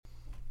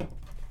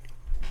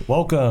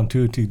Welcome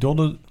to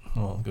T-Dolda. Oh,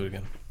 I'll do it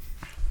again.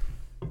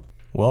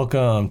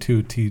 Welcome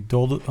to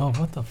T-Dolda. Oh,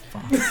 what the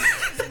fuck?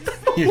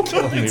 You're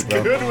killing me,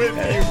 bro. Good with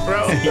you,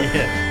 bro.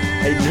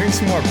 Yeah. Hey, drink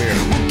some more beer.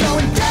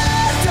 Going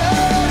down,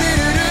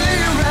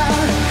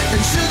 around,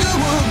 and sugar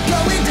will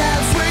going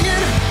down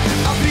swinging.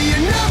 I'll be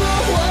your number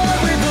one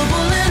with a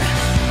bullet.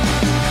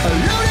 A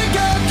loaded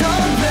gun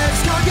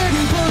complex, target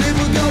and bullet.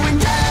 We're going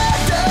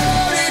down,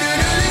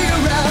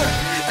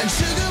 around, and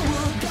sugar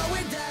will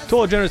going down.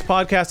 Total Generous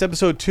Podcast,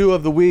 episode 2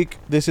 of the week.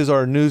 This is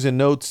our news and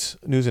notes,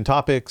 news and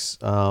topics,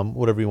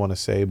 whatever you want to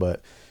say.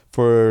 But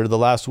for the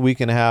last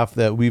week and a half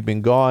that we've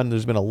been gone,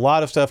 there's been a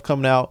lot of stuff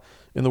coming out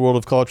in the world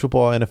of college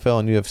football, NFL,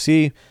 and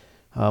UFC.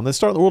 Let's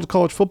start in the world of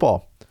college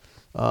football.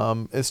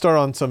 Let's start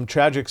on some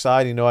tragic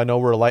side. You know, I know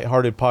we're a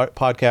lighthearted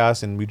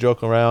podcast and we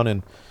joke around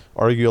and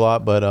argue a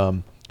lot, but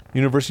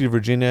University of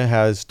Virginia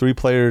has 3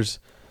 players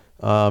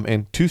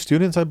and 2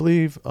 students, I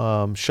believe,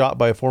 shot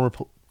by a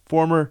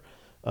former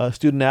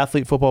student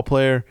athlete football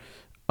player.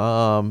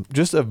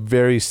 Just a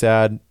very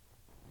sad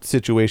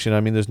situation.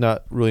 I mean, there's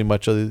not really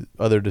much other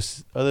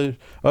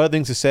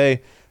things to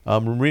say.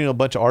 I'm reading a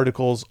bunch of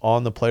articles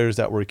on the players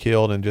that were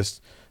killed and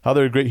just how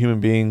they're great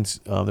human beings.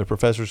 Their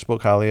professors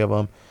spoke highly of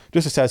them.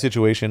 Just a sad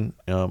situation.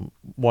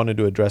 Wanted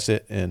to address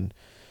it and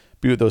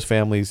be with those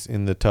families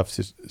in the tough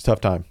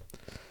time.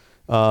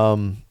 All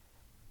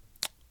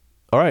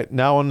right,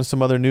 now on to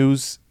some other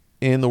news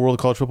in the world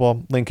of college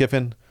football. Lane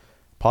Kiffin,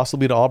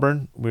 possibly to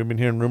Auburn. We've been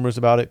hearing rumors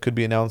about it. Could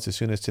be announced as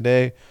soon as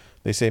today.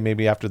 They say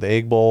maybe after the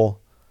Egg Bowl.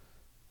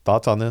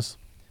 Thoughts on this?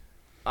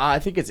 I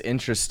think it's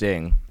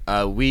interesting.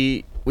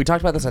 We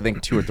talked about this, I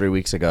think, 2 or 3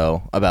 weeks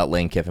ago about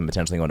Lane Kiffin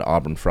potentially going to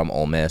Auburn from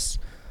Ole Miss,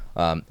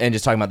 and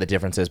just talking about the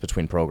differences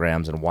between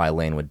programs and why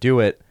Lane would do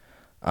it.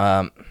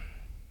 I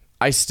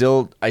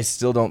still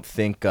don't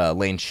think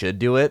Lane should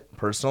do it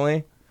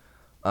personally,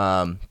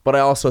 but I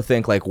also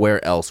think, like,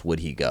 where else would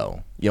he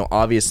go? You know,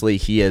 obviously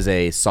he is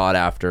a sought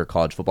after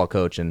college football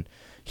coach, and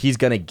he's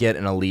gonna get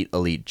an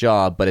elite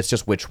job, but it's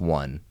just which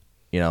one,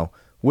 you know.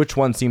 Which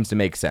one seems to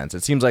make sense?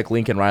 It seems like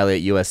Lincoln Riley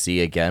at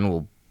USC, again,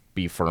 will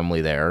be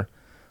firmly there.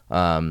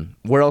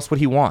 Where else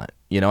would he want?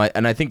 You know,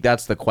 and I think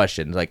that's the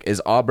question. Like,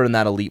 is Auburn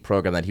that elite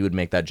program that he would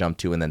make that jump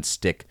to and then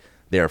stick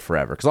there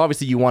forever? Because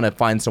obviously you want to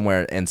find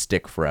somewhere and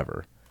stick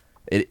forever.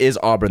 Is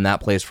Auburn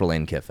that place for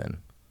Lane Kiffin?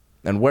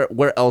 And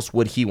where else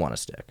would he want to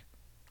stick?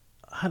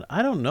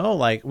 I don't know.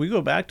 Like, we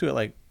go back to it,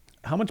 like,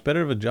 how much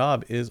better of a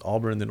job is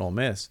Auburn than Ole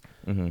Miss?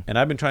 Mm-hmm. And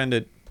I've been trying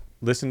to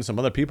listen to some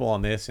other people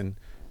on this and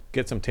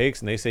get some takes,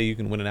 and they say you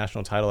can win a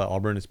national title at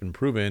Auburn. It's been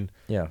proven.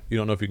 Yeah. You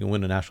don't know if you can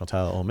win a national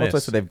title at Ole Miss.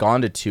 Well, so they've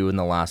gone to 2 in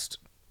the last,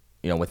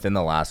 within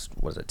the last,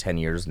 10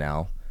 years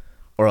now?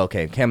 Or,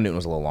 okay, Cam Newton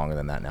was a little longer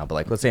than that now, but,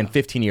 like, let's say in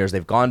 15 years,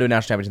 they've gone to a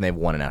national championship and they've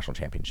won a national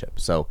championship.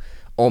 So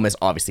Ole Miss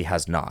obviously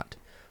has not.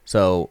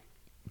 So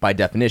by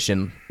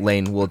definition,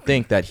 Lane will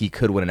think that he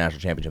could win a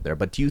national championship there.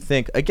 But do you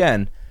think,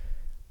 again,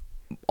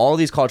 all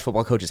these college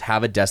football coaches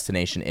have a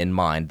destination in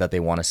mind that they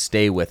want to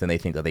stay with, and they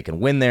think that they can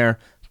win there,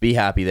 be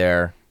happy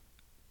there,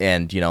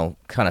 and,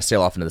 kind of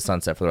sail off into the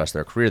sunset for the rest of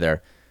their career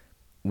there?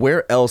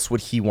 Where else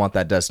would he want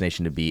that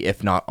destination to be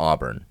if not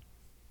Auburn?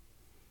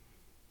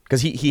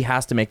 Because he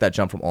has to make that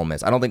jump from Ole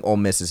Miss. I don't think Ole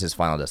Miss is his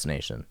final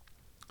destination.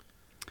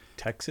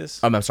 Texas?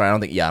 I'm sorry. I don't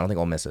think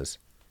Ole Miss is.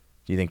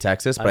 Do you think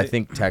Texas? But I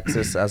think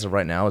Texas, as of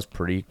right now, is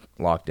pretty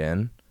locked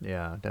in.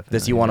 Yeah, definitely.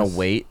 Does he want to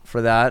wait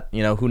for that?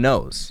 Who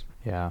knows?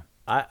 Yeah.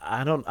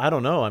 I don't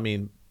know. I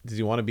mean, does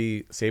he want to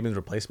be Saban's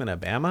replacement at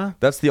Bama?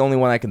 That's the only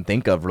one I can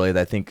think of, really,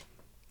 that I think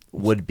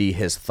would be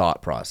his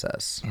thought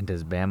process. And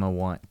does Bama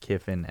want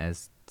Kiffin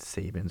as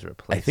Saban's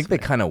replacement? I think they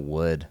kind of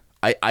would.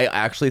 I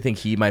actually think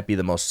he might be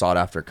the most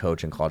sought-after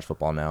coach in college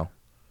football now.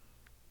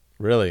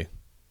 Really?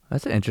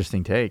 That's an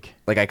interesting take.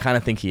 Like, I kind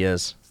of think he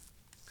is.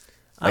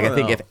 Like, I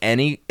think if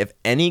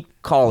any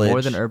college...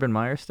 More than Urban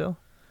Meyer still?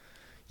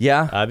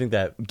 Yeah. I think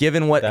that...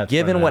 Given what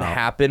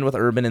happened with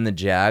Urban and the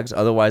Jags,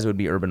 otherwise it would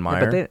be Urban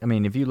Meyer. Yeah, but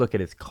if you look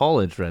at his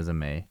college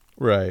resume...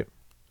 Right.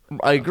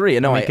 I agree.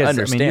 No, I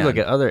understand. You look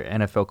at other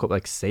NFL coaches,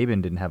 like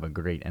Saban didn't have a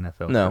great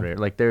NFL career.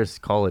 Like, there's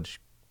college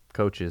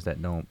coaches that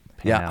don't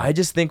pan out. I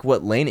just think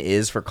what Lane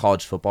is for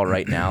college football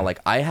right now, like,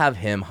 I have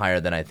him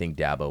higher than I think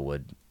Dabo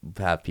would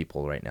have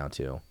people right now,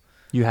 too.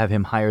 You have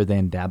him higher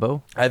than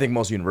Dabo? I think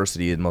most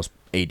universities and most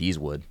ADs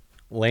would.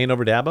 Lane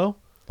over Dabo?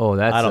 Oh,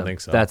 I don't think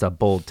so. That's a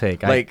bold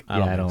take. I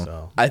don't think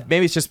so.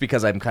 Maybe it's just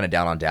because I'm kind of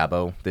down on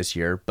Dabo this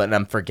year, but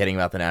I'm forgetting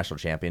about the national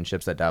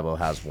championships that Dabo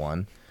has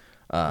won.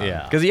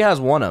 Because he has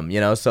won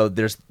them, so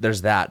there's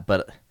that.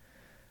 But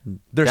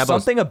there's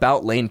something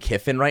about Lane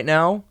Kiffin right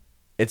now.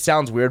 It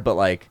sounds weird, but,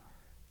 like,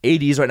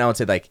 ADs right now would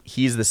say, like,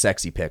 he's the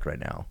sexy pick right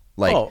now.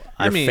 Like,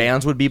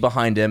 fans would be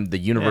behind him, the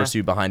university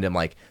would be behind him,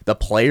 like, the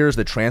players,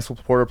 the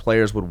transporter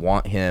players would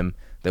want him,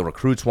 the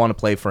recruits want to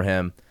play for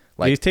him.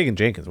 Like, he's taking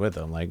Jenkins with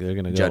him. Like, they're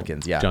gonna go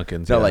Judkins,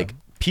 like,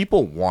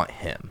 people want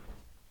him.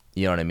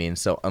 You know what I mean?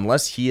 So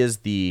unless he is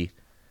the,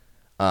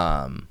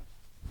 the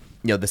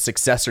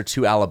successor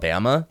to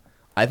Alabama,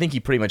 I think he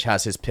pretty much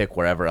has his pick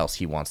wherever else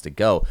he wants to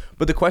go.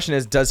 But the question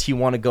is, does he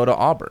want to go to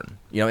Auburn?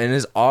 And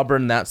is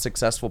Auburn that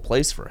successful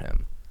place for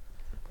him?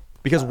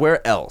 Because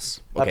where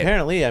else? Okay,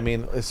 Apparently, I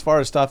mean, as far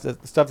as stuff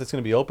that's going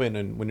to be open,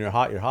 and when you're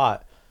hot, you're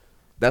hot.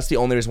 that's the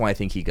only reason why I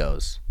think he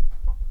goes.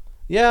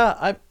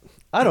 Yeah,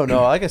 I don't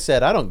know. Like I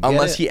said, I don't get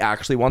Unless it. he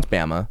actually wants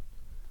Bama,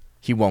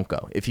 he won't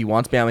go. If he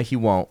wants Bama, he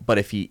won't. But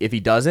if he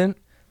doesn't,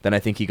 then I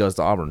think he goes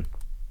to Auburn.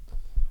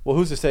 Well,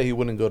 who's to say he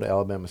wouldn't go to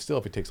Alabama still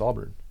if he takes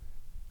Auburn?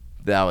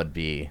 That would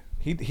be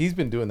He's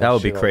been doing that. That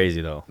would be shit all-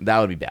 crazy though.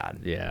 bad.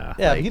 Yeah.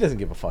 Yeah, but he doesn't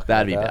give a fuck.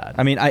 That'd be about bad. that.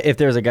 I mean, if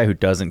there's a guy who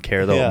doesn't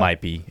care though, Yeah. it might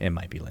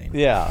be Lane.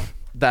 Yeah,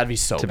 That'd be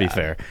so To bad. be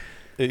fair.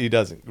 he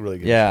doesn't really.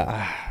 Give a shit.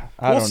 Yeah.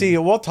 We'll see.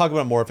 We'll talk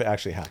about it more if it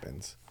actually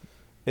happens.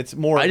 It's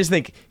more. I just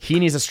think he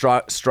needs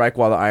to strike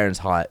while the iron's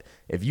hot.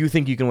 If you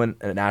think you can win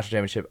a national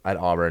championship at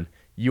Auburn,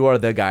 you are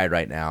the guy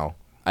right now.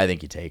 I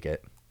think you take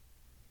it.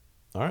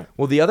 all right.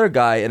 Well, the other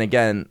guy, and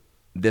again,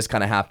 this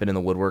kind of happened in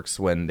the woodworks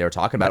when they were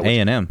talking about it,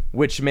 A&M.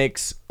 which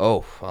makes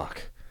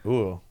fuck.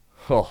 Ooh.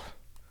 Oh,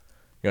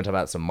 you're gonna talk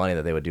about some money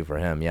that they would do for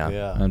him. Yeah.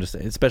 Yeah. I'm just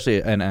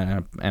especially in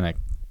a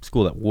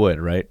school that would,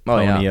 right? Oh,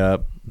 yeah. Pony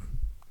up.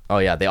 Oh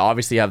yeah, they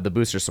obviously have the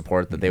booster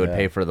support that they would Yeah.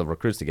 pay for the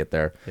recruits to get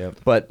there. Yep.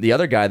 But the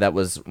other guy that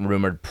was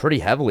rumored pretty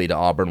heavily to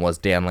Auburn was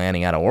Dan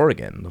Lanning out of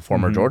Oregon, the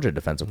former Georgia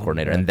defensive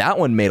coordinator, and that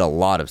one made a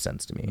lot of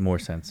sense to me. More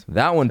sense.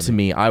 That one to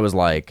me, I was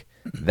like,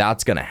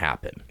 that's gonna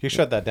happen. He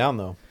shut that down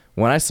though.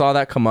 When I saw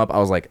that come up, I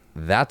was like,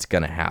 that's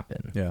gonna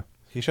happen. Yeah.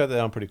 He shut that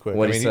down pretty quick.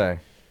 What did he say?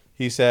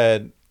 He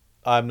said,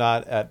 "I'm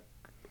not at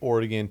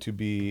Oregon to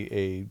be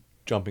a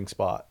jumping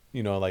spot.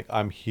 Like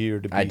I'm here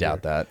to be." I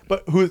doubt here." that.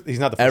 But he's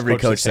not the first Every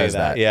coach to coach say says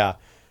that. Yeah.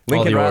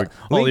 Lincoln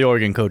all the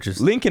Oregon coaches.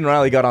 Lincoln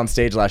Riley got on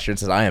stage last year and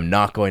said, I am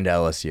not going to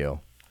LSU.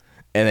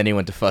 And then he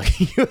went to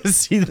fucking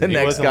USC the He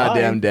next wasn't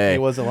goddamn lying. day. He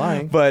wasn't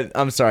lying. But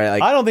I'm sorry.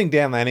 Like, I don't think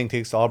Dan Lanning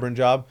takes the Auburn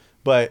job,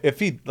 but if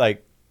he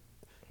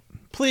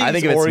please, I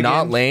think if Oregon, it's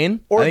not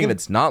Lane, Oregon,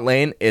 it's not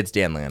Lane, it's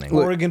Dan Lanning.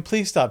 Oregon,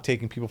 please stop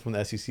taking people from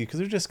the SEC because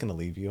they're just going to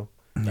leave you.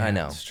 I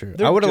know. It's true.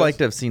 They're I would have just- liked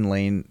to have seen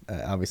Lane.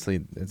 Obviously,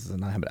 this is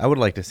not him. But I would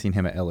have liked to have seen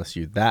him at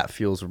LSU. That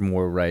feels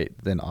more right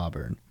than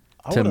Auburn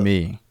I to would've-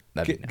 me.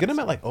 That'd be Get him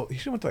nice. at he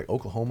should have went to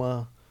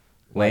Oklahoma.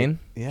 Lane?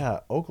 Yeah,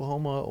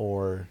 Oklahoma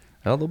or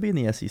Well, they'll be in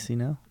the SEC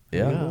now.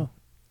 Yeah.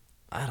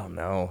 I don't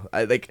know.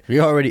 I like. We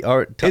already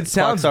are. It sounds-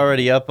 Clock's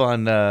already up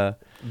on.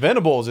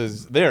 Venables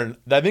is there.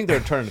 I think they're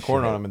turning the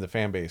corner on him in the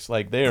fan base.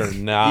 Like they are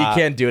not.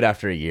 You can't do it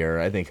after a year.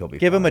 I think he'll be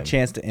Give him a fine.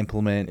 chance to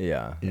implement.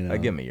 Yeah. You know. I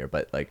give him a year.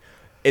 But like,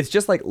 it's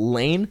just like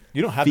Lane.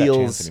 You don't have that feels,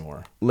 chance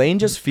anymore. Lane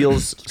just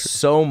feels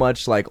so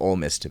much like Ole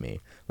Miss to me.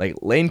 Like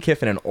Lane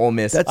Kiffin and Ole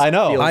Miss. I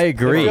know. feels I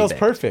agree. It feels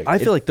perfect. I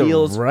feel like they're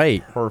feels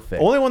right.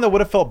 perfect. Only one that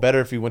would have felt better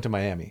if he went to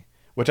Miami,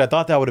 which I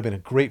thought that would have been a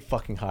great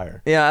fucking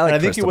hire. Yeah, I like And I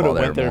think he Cristobal would have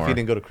there went there if more. he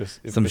didn't go to Chris.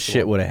 if Some Cristobal-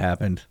 shit would have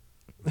happened.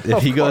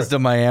 If he goes to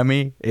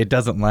Miami, it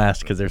doesn't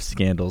last because there's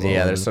scandals. all Yeah,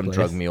 over there's the some place.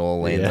 drug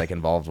mule Lane's Yeah. like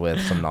involved with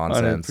some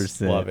nonsense.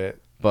 100%. Love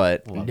it.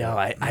 But Love no,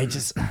 it. I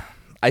just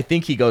I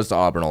think he goes to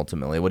Auburn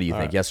ultimately. What do you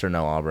think? right. Yes or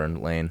no, Auburn,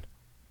 Lane?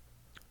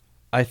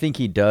 I think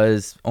he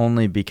does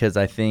only because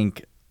I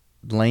think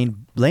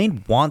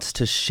Lane wants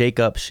to shake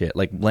up shit.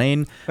 Like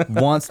Lane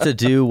wants to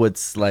do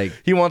what's like.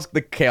 He wants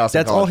the chaos.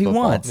 That's of college all he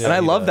football. wants. and Yeah,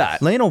 I he love does.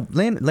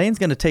 that. Lane's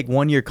going to take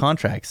 1-year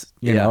contracts,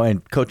 you Yeah. know,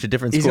 and coach a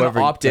different He's school.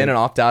 gonna opt in and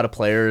opt out of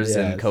players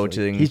Yeah, and it's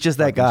coaching. like- he's just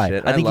that fucking guy.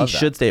 shit. I think he love that.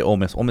 should stay at Ole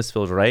Miss. Ole Miss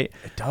feels right.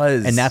 It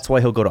does, And that's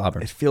why he'll go to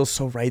Auburn. it feels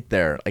so right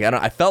there. Like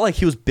I felt like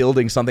he was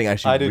building something I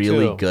actually do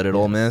really too. good at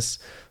Ole Miss.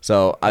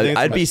 So I think it's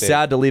a I'd be mistake.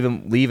 sad to leave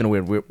in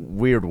a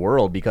weird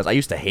world because I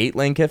used to hate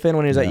Lane Kiffin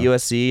when he was at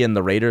USC and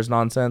the Raiders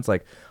nonsense.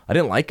 Like I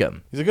didn't like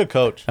him. He's a good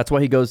coach. That's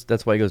why he goes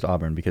to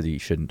Auburn because he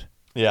shouldn't.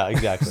 Yeah,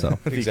 exactly. So-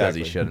 Because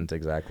exactly. he shouldn't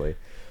exactly.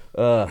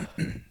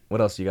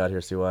 What else you got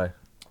here, CY?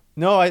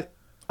 No, I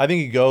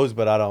think he goes,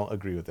 but I don't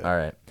agree with it. All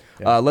right.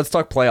 Let's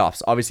talk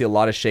playoffs. Obviously, a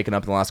lot has shaken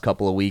up in the last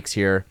couple of weeks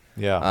here.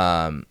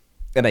 Yeah.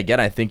 And again,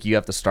 I think you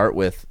have to start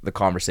with the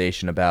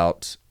conversation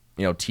about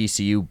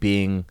TCU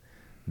being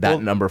that Well,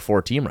 number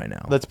 4 team right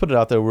now. Let's put it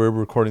out there. We're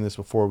recording this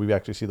before we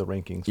actually see the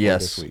rankings for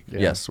Yes, this week.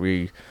 yes,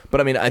 but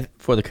I mean,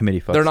 For the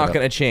committee, fucks they're it not up.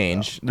 going to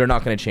change. They're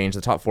not going to change.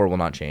 The top 4 will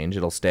not change.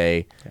 It'll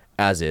stay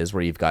as is,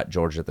 where you've got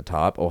Georgia at the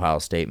top, Ohio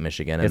State,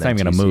 Michigan, and It's then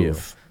not gonna TCU.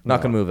 move.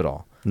 Not going to move at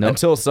all. Nope.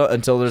 Until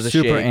there's a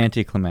Super shake.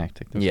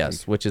 anticlimactic. this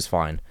Yes, week. which is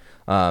fine.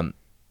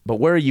 But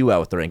where are you at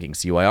with the rankings,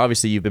 CY?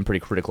 Obviously, you've been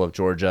pretty critical of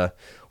Georgia.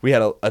 We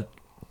had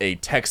a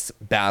text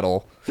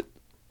battle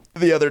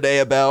the other day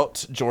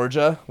about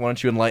Georgia. Why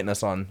don't you enlighten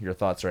us on your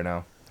thoughts right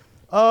now?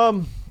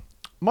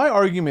 My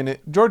argument,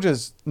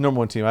 Georgia's number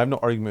 1 team. I have no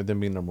argument with them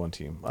being number 1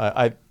 team.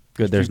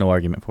 Good. There's no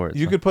argument for it.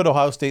 You so. could put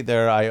Ohio State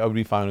there. I would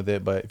be fine with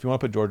it. But if you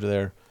want to put Georgia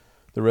there,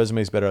 the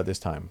resume is better at this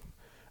time.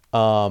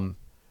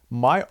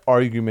 My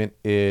argument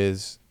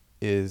is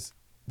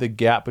the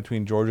gap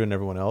between Georgia and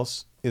everyone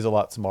else is a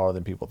lot smaller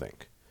than people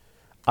think.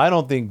 I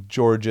don't think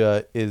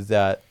Georgia is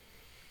that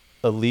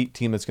elite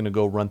team that's going to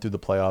go run through the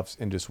playoffs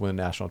and just win a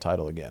national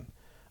title again.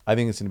 I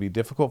think it's going to be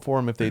difficult for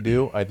them if they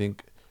do. I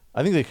think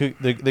they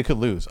could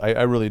lose.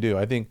 I really do.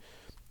 I think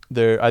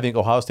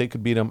Ohio State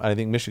could beat them. I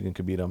think Michigan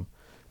could beat them.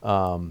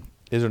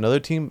 Is there another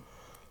team?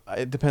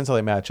 It depends how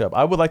they match up.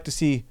 I would like to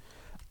see.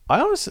 I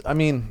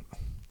don't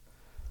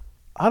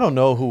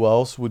know who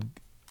else would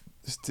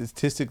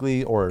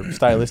statistically or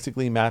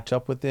stylistically match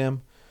up with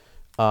them.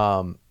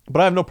 But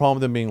I have no problem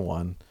with them being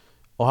one.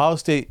 Ohio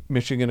State,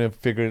 Michigan have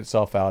figured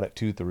itself out at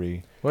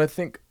 2-3. Well, I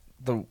think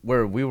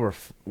where we were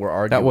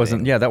arguing. That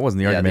wasn't the argument.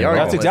 the at all. argument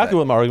That's was exactly that-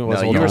 what my argument was.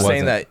 No, Hold you on. were it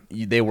saying wasn't.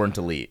 that they weren't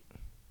elite.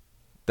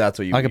 That's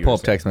what you. I could you pull were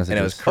up text saying. And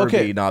it was messages. Kirby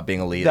Okay. not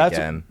being elite That's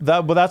again.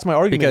 but that's my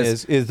argument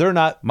Because- is they're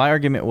not. My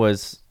argument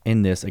was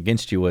in this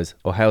against you was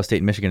Ohio State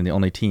and Michigan are the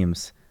only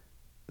teams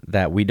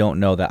that we don't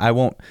know that I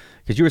won't,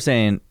 because you were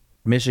saying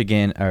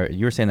Michigan, or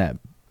you were saying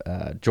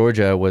that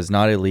Georgia was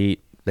not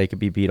elite. They could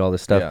be beat, all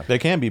this stuff. Yeah. They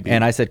can be beat.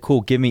 And I said,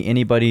 cool, give me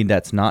anybody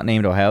that's not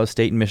named Ohio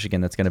State and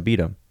Michigan that's going to beat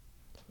them.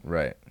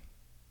 Right.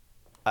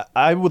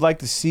 I would like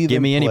to see them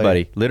Give me play.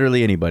 anybody,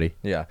 literally anybody.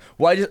 Yeah.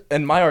 Well,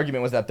 and my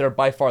argument was that they're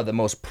by far the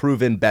most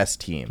proven best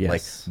team.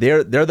 Yes.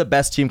 Like they're the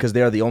best team because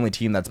they are the only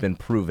team that's been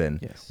proven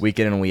Yes. week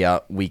in and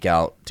week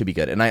out to be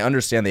good. And I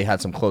understand they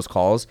had some close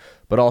calls,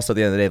 but also at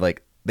the end of the day,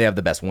 like they have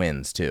the best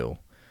wins too.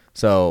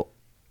 So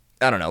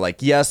I don't know.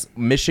 Like yes,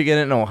 Michigan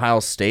and Ohio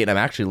State. I'm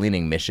actually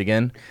leaning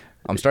Michigan.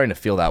 I'm starting to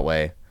feel that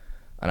way,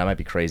 and I might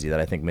be crazy that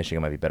I think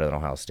Michigan might be better than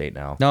Ohio State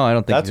now. No, I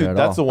don't think That's you're at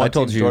that's all. the one I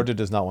told team you. Georgia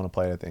does not want to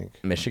play. I think.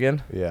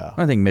 Michigan. Yeah.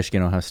 I think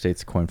Michigan and Ohio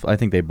State's a coin flip. I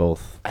think they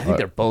both. I think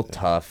they're both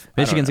tough. I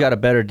don't Michigan's know. got a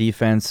better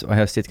defense.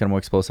 Ohio State's got a more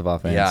explosive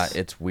offense. Yeah,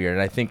 it's weird.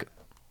 And I think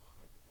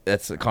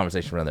that's a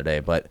conversation for another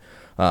day. But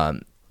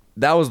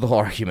that was the whole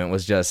argument,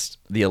 was just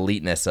the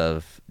eliteness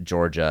of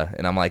Georgia.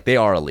 And I'm like, they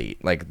are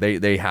elite. Like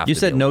they have You to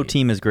said be no elite.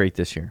 team is great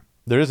this year.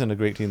 There isn't a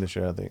great team this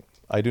year. I think.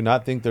 I do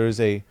not think there is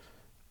a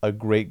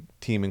great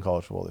team in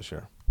college football this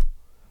year.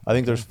 I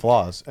think there's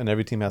flaws, and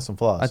every team has some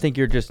flaws. I think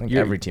you're just. I think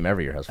You're, every team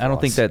every year has I don't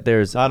think flaws. that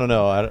there's. I don't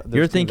know. There's You're teams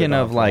that thinking don't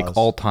of have like flaws.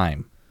 all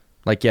time.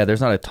 Like, yeah, there's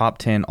not a top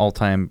 10 all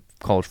time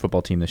college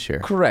football team this year.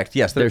 Correct.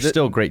 Yes, They're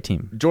still a great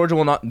team.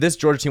 This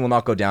Georgia team will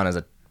not go down as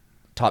a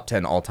top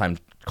 10 all-time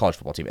college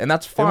football team, and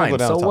that's They won't fine. go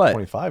down So to top what?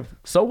 25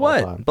 So all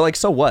what? time. But like,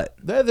 so what?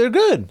 They're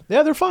good.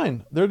 Yeah, they're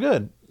fine. They're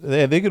good.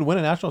 They could win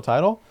a national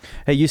title.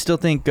 Hey, you still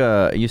think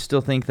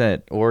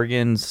that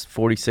Oregon's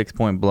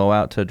 46-point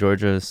blowout to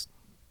Georgia's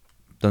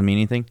doesn't mean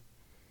anything?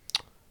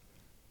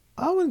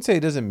 I wouldn't say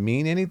it doesn't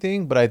mean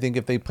anything, but I think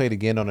if they played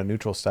again on a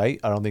neutral site,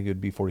 I don't think it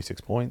would be 46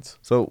 points.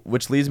 So,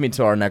 which leads me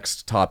to our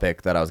next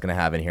topic that I was going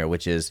to have in here,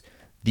 which is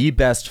the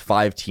best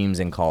 5 teams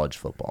in college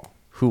football.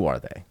 Who are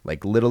they?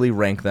 Like, literally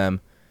rank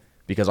them,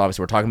 because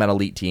obviously we're talking about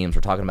elite teams.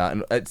 We're talking about,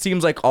 and it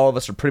seems like all of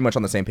us are pretty much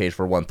on the same page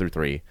for 1 through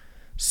 3,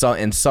 so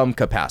in some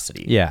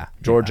capacity. Yeah.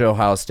 Georgia,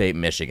 Ohio State,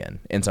 Michigan,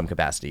 in some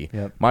capacity.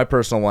 Yep. My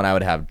personal one, I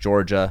would have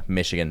Georgia,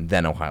 Michigan,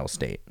 then Ohio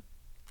State.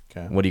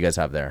 Okay. What do you guys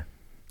have there?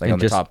 Like And on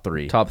the just top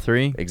 3? Top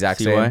 3? Exact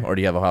CY? same, or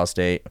do you have Ohio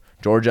State,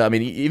 Georgia? I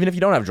mean, even if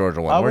you don't have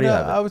Georgia one, I where would do you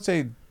have it? I would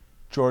say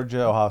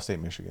Georgia, Ohio State,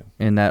 Michigan.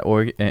 In that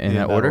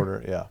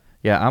order? Yeah.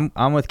 Yeah,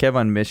 I'm with Kev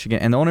on Michigan,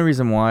 and the only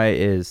reason why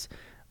is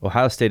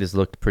Ohio State has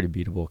looked pretty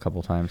beatable a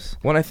couple times.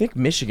 When I think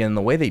Michigan,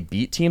 the way they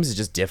beat teams is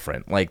just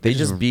different. Like they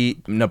just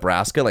beat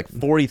Nebraska like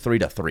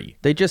 43-3.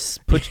 They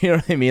just But you know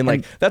what I mean?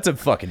 Like that's a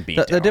fucking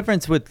beat. the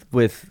difference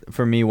with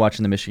for me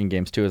watching the Michigan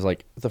games too is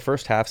like the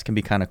first halves can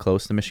be kind of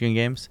close, the Michigan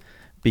games,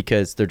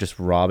 because they're just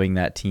robbing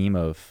that team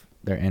of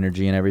their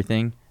energy and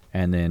everything,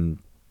 and then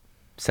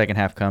second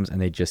half comes and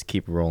they just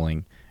keep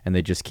rolling and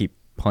they just keep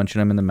punching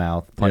them in the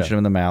mouth,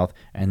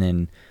 and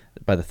then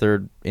by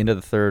the end of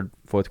the third,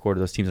 fourth quarter,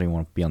 those teams don't even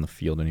want to be on the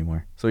field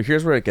anymore. So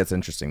here's where it gets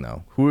interesting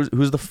though. Who's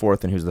the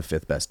 4th and who's the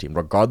 5th best team,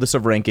 regardless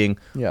of ranking,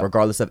 Yeah.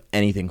 regardless of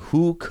anything?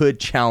 Who could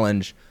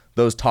challenge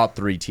those top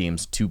 3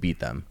 teams to beat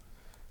them?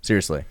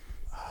 Seriously.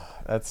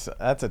 That's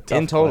a tough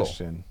In total.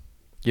 question.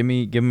 Give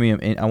me.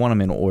 I want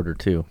them in order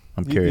too.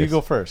 I'm curious. You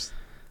go first.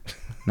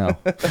 No.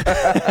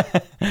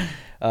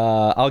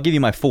 I'll give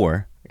you my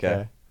 4.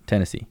 Okay.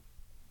 Tennessee.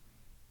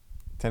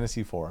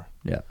 Tennessee 4.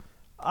 Yeah.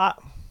 I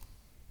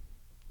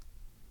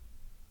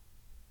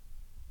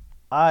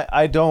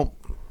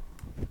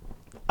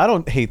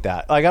don't hate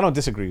that. Like I don't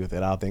disagree with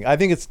it. I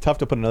think it's tough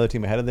to put another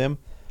team ahead of them.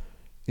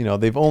 You know,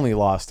 they've only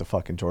lost to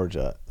fucking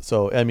Georgia.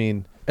 So I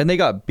mean, And they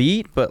got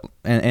beat, but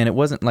and it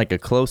wasn't like a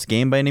close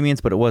game by any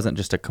means, but it wasn't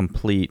just a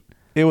complete.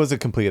 it was a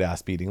complete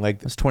ass beating. Like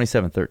It was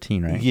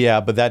 27-13, right? yeah,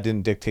 but that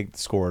didn't dictate the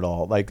score at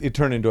all. Like it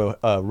turned into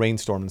a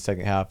rainstorm in the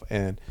second half,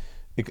 and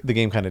the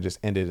game kind of just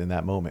ended in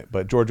that moment.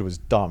 But Georgia was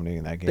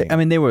dominating that game. I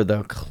mean, they were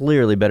the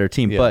clearly better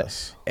team,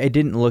 Yes. but it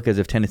didn't look as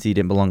if Tennessee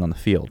didn't belong on the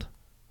field.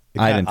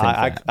 I didn't think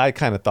that. I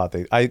kind of thought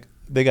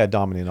they got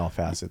dominated in all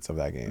facets of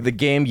that game. The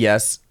game,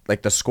 yes,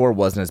 like the score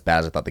wasn't as bad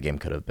as I thought the game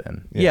could have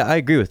been. Yeah, I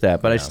agree with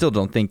that, but I still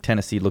don't think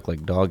Tennessee looked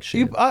like dog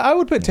shit. I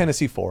would put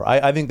Tennessee 4.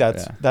 I think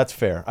that's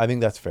fair. I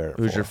think that's fair.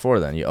 Who's your 4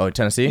 then?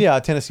 Tennessee? Yeah,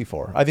 Tennessee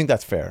 4. I think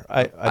that's fair.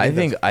 I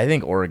think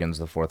that's- Oregon's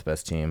the 4th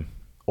best team.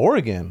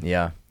 Oregon.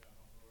 Yeah.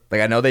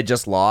 Like I know they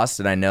just lost,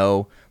 and I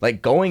know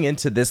like going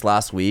into this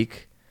last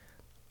week,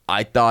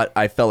 I felt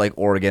like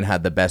Oregon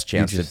had the best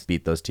chance to just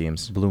beat those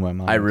teams. blew my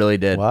mind. I really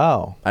did.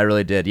 Wow. I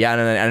really did. Yeah,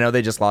 and I know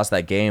they just lost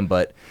that game,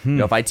 but you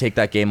know, if I take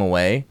that game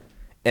away,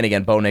 And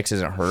again, Bo Nix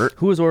isn't hurt.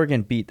 Who has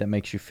Oregon beat that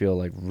makes you feel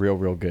like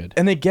real good?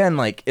 And again,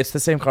 like it's the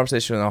same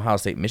conversation with Ohio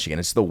State, Michigan.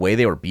 It's the way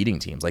they were beating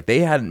teams. Like they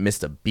hadn't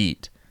missed a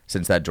beat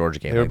since that Georgia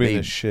game. They were Like, beating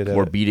the shit out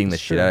were of- beating the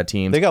It's shit true. out of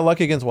teams. They got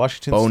lucky against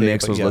Washington Bo State.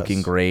 Nix but was yes.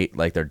 looking great.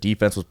 Like their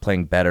defense was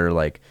playing better.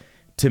 Like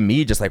to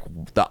me, just like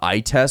the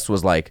eye test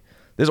was like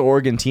this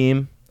Oregon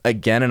team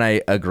again. And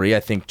I agree. I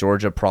think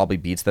Georgia probably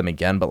beats them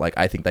again. But like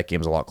I think that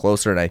game's a lot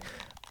closer. And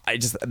I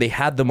just they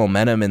had the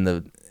momentum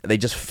and they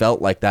just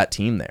felt like that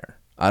team there.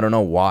 I don't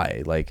know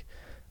why. Like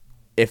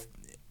if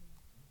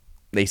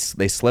they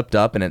slipped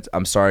up, and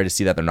I'm sorry to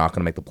see that they're not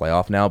going to make the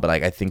playoff now. But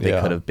like I think they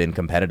Yeah. could have been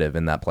competitive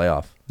in that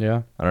playoff.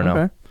 Yeah, I don't know.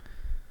 Okay.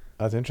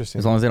 That's interesting.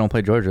 As long as they don't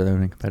play Georgia, they're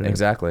competitive.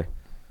 Exactly.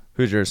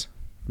 Who's yours?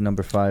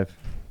 Number 5.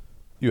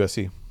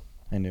 USC.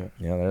 I knew it.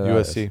 Yeah, there that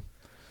is.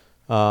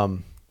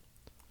 USC.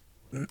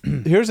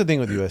 Here's the thing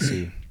with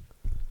USC.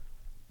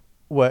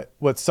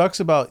 What sucks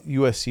about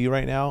USC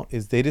right now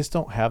is they just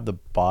don't have the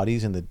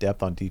bodies and the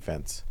depth on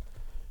defense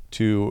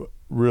to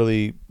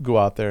really go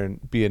out there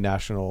and be a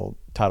national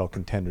title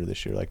contender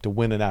this year, like to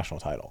win a national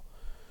title.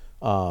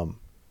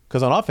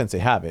 Because on offense they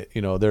have it.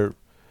 You know,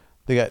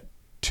 they got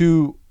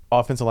 2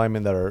 offensive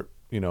linemen that are,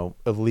 you know,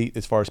 elite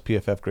as far as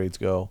PFF grades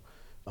go.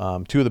 2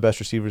 of the best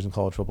receivers in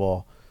college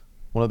football.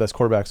 One of the best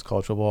quarterbacks in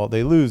college football.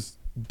 They lose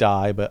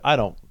Dye, but I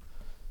don't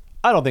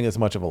think it's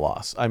much of a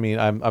loss. I mean,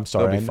 I'm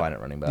sorry. They'll be fine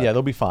at running back. Yeah,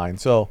 they'll be fine.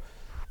 So,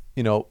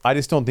 you know, I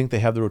just don't think they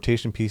have the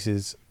rotation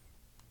pieces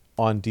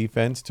on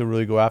defense to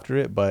really go after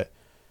it. But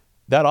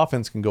that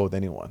offense can go with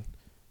anyone.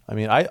 I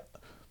mean, I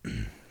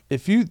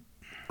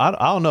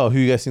don't know who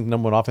you guys think the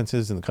number 1 offense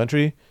is in the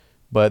country,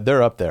 but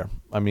they're up there.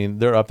 I mean,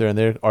 they're up there in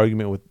their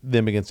argument with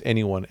them against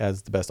anyone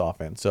as the best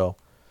offense. So,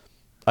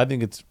 I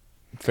think it's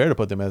fair to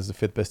put them as the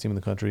 5th best team in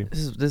the country.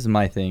 This is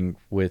my thing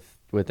with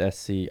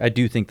SC. I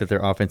do think that their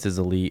offense is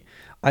elite.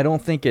 I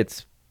don't think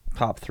it's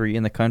top 3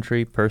 in the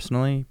country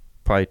personally,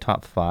 probably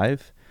top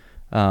 5.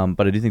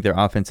 But I do think their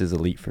offense is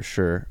elite for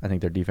sure. I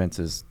think their defense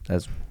is,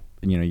 as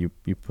you know,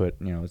 you put,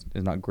 you know,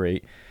 is not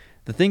great.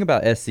 The thing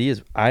about SC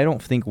is I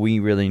don't think we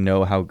really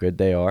know how good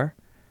they are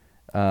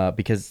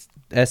because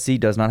SC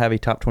does not have a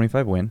top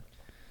 25 win.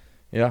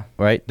 Yeah.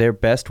 Right? Their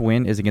best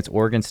win is against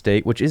Oregon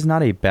State, which is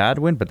not a bad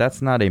win, but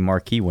that's not a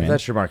marquee win. If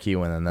that's your marquee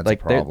win, then that's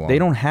like a problem. they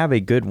don't have a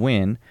good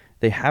win.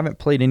 They haven't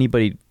played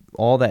anybody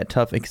all that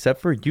tough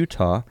except for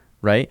Utah,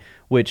 right?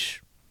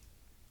 Which,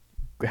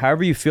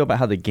 however you feel about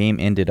how the game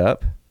ended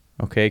up,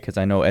 okay? Because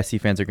I know SC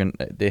fans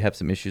they have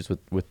some issues with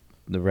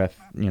the ref,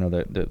 you know,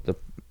 the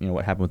you know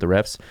what happened with the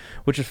refs,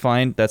 which is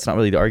fine. That's not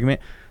really the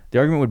argument. The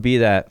argument would be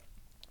that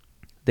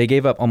they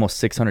gave up almost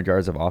 600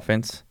 yards of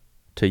offense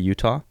to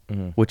Utah,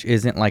 which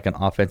isn't like an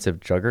offensive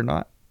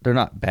juggernaut. They're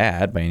not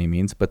bad by any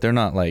means, but they're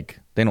not like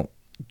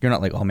you're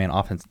not like, oh man,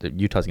 offense,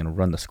 Utah's going to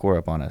run the score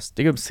up on us.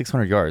 They give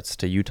 600 yards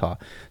to Utah.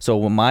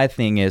 So my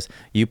thing is,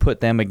 you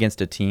put them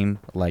against a team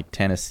like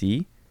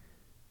Tennessee,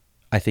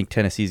 I think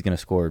Tennessee's going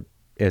to score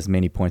as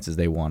many points as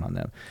they want on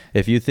them.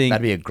 If you think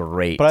That'd be a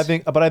great. But I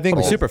think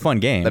it's a super fun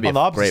game. That'd be on the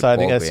a opposite great side, I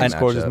think bowl SC game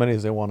scores as matchup. many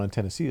as they want on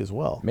Tennessee as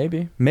well.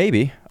 Maybe.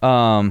 Maybe.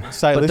 But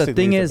Stylistically, the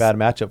thing it's is, a bad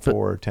matchup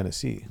for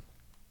Tennessee.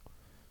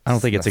 I don't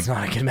think it's That's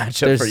not a good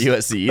matchup for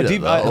there's- USC either.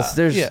 deep-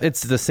 though. Yeah.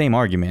 it's the same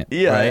argument.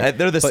 Yeah, right?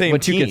 they're the But same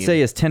What you could team. say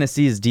is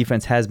Tennessee's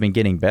defense has been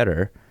getting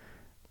better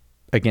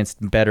against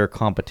better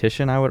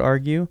competition, I would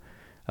argue.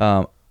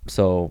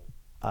 So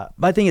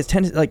my thing is,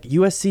 Tennessee, like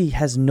USC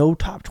has no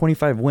top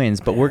 25 wins,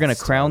 but we're going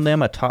to crown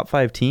them a top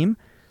 5 team.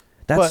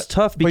 That's But-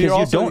 tough but because you're you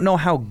also- don't know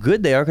how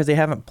good they are because they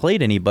haven't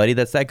played anybody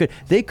that's that good.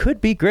 They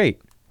could be great.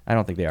 I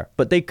don't think they are,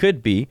 but they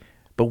could be.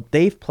 But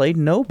they've played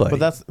nobody.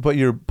 But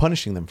you're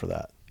punishing them for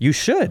that. You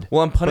should.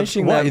 Well, I'm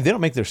punishing Why? them. They don't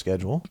make their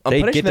schedule. I'm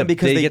They punishing get them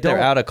because they they get their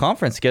don't. out of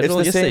conference schedule. It's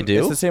the Yes, same, they do.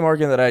 It's the same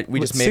argument that we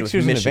just made 6 with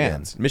years in Michigan.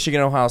 advance. Michigan,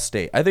 Ohio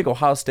State. I think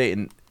Ohio State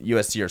and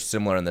USC are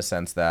similar in the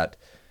sense that,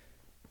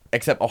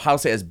 except Ohio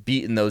State has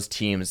beaten those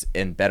teams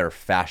in better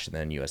fashion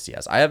than USC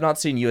has. I have not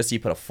seen USC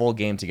put a full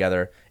game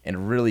together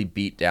and really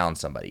beat down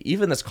somebody.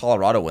 Even this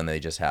Colorado win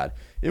they just had,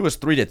 it was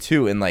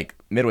 3-2 in like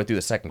midway through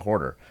the second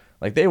quarter.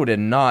 Like they did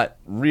not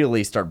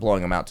really start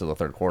blowing them out till the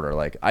third quarter.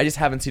 Like I just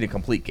haven't seen a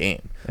complete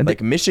game. And like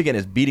Michigan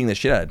is beating the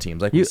shit out of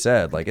teams, like we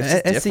said. Like it's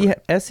just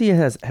different.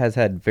 SC has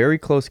had very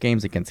close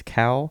games against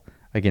Cal,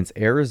 against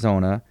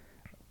Arizona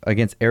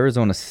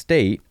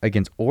State,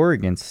 against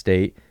Oregon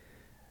State.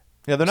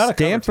 Yeah, they're not a cover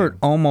Stanford team.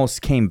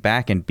 almost came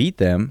back and beat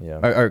them, Yeah.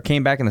 or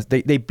came back and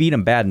they beat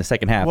them bad in the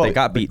second half. Well, they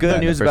got the beat. Good bad in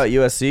the news first- about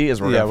USC is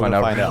we're Yeah,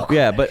 gonna find out.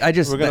 yeah, but I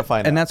just We're gonna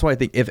find and out. that's why I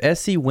think if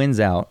SC wins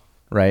out,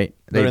 right,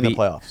 They're in the beat-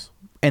 playoffs.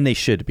 and they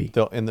should be.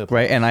 They'll in the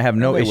Right, and I have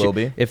no And they issue will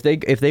be. if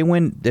they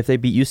win, if they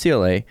beat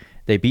UCLA,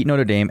 they beat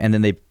Notre Dame, and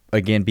then they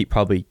again beat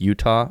probably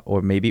Utah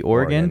or maybe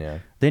Oregon. yeah.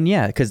 Then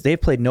yeah, because they've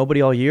played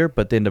nobody all year,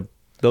 but then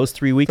those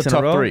 3 weeks It's a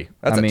in a tough row, three.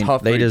 That's I a mean,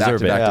 tough they three back deserve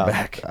to it. back to Yeah.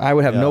 back. I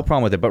would have no Yeah.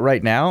 problem with it, but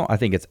right now I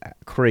think it's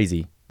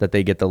crazy that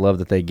they get the love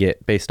that they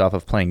get based off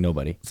of playing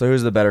nobody. So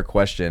here's the better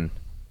question.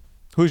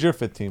 Who's your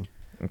 5th team?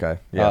 Okay.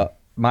 Yeah.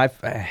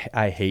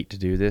 I hate to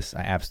do this.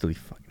 I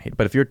absolutely fucking hate it.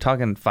 But if you're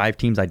talking 5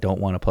 teams I don't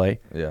want to play,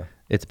 yeah.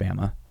 it's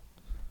Bama.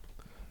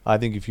 I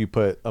think if you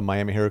put a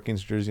Miami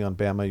Hurricanes jersey on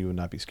Bama, you would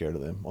not be scared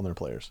of them on their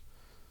players.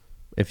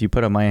 If you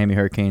put a Miami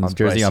Hurricanes On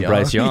jersey on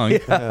Bryce Bryce Young,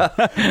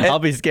 I'll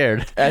be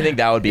scared. I think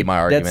that would be my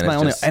argument. That's my It's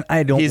only. just- And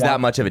I don't. he's want, that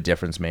much of a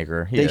difference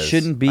maker. He They is.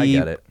 shouldn't I be.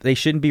 get it. They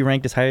shouldn't be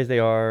ranked as high as they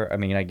are. I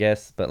mean, I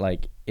guess, but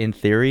like in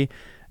theory,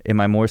 am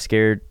I more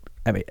scared?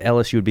 I mean,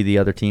 LSU would be the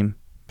other team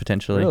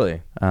potentially. Really? See,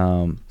 I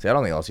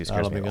don't think LSU I scares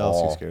don't me think at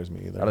all. LSU scares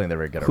me either. I don't think they're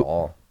very good at Who-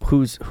 all.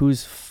 Who's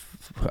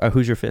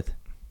your fifth?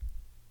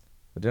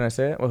 Didn't I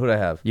say it? Well, who did I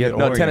have? You had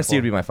No, Oregon Tennessee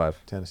would for- be my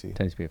 5. Tennessee.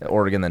 Tennessee.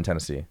 Oregon, then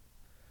Tennessee.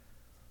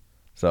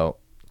 So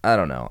I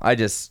don't know. I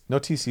just No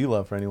TCU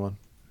love for anyone.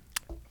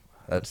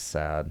 that's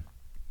sad.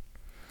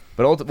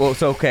 But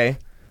so okay,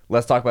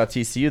 let's talk about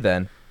TCU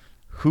then.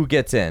 Who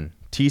gets in?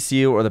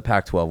 TCU or the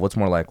Pac-12? What's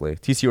more likely?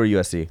 TCU or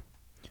USC?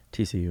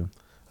 TCU.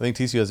 I think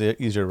TCU has an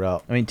easier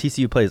route. I mean,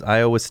 TCU plays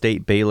Iowa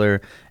State,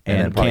 Baylor, and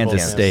then probably Kansas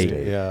Kansas State.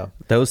 State. Yeah.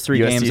 Those three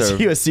games are.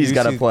 USC's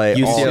got to play.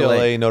 UCLA. all-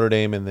 UCLA, Notre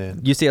Dame, and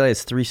then UCLA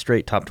has 3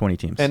 straight top 20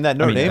 teams. and that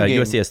Notre Dame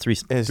game USC has three.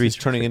 is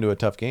turning into a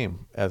tough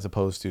game as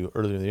opposed to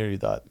earlier in the year you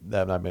thought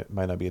that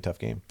might not be a tough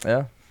game.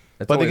 Yeah,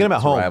 it's But they get 'em at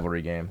it's a home.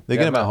 rivalry game. They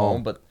get 'em at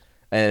home. but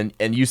and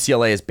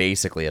UCLA is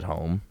basically at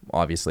home.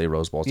 Obviously,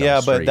 Rose Bowl's down Yeah,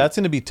 the street. but that's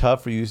going to be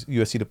tough for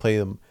USC to play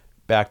them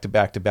back to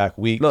back to back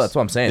weeks. No, that's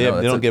what I'm saying. They, No,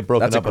 they that's don't get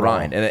broken that's up a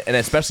grind, and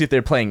especially if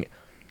they're playing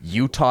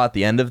Utah at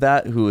the end of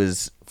that, who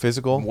is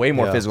physical, way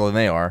more Yeah. physical than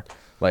they are.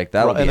 Like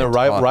that, And the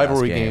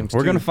rivalry games. We're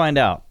too. gonna find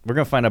out. We're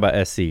gonna find out about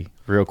SC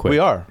real quick. We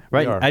are.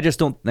 right. We are. I just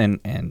don't.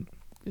 And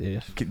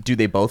yeah, Do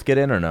they both get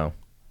in or no?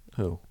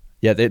 Who?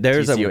 yeah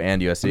there's TCU a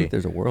and I USC. think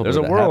there's a world. There's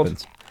where a that world.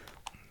 happens.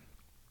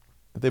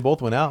 If they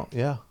both went out,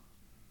 yeah.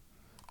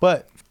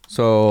 But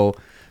So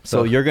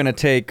So- you're gonna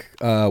take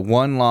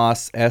one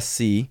loss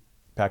SC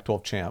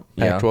Pac-12 champ,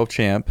 Yeah. Pac-12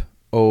 champ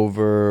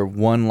over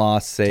one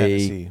loss say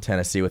Tennessee.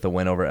 Tennessee with a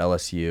win over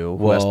LSU,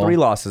 who has Well- 3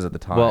 losses at the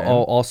time.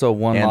 also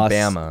one and loss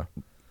Bama.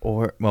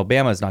 or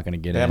Bama's not gonna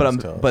get in. Bama's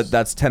But toast. but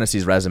that's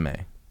Tennessee's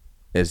resume,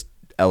 is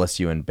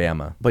LSU and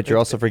Bama. But you're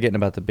also forgetting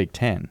about the Big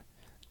Ten.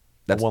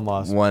 That's one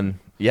loss. One.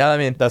 Yeah, I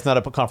mean That's not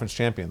a conference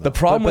champion. Though. the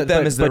problem But- with them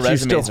but- is their but you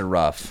resumes still- are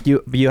rough.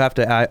 You have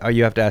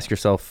to ask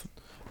yourself.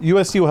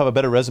 USC will have a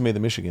better resume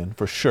than Michigan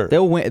for sure.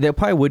 They'll win. They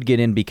probably would get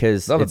in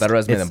because They'll have a it's- better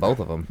resume it's than both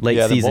of them. Late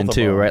Yeah, than season both of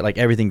too, them. right? Like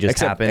everything just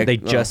Except- happened.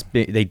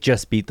 They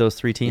just beat those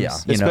 3 teams. Yeah.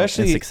 You know,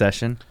 Especially- in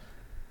succession.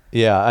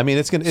 Yeah, I mean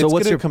it's gonna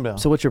come down.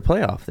 So what's your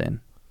playoff then?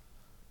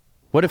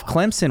 What if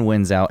Clemson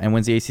wins out and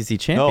wins the ACC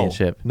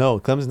championship? No,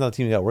 Clemson's not a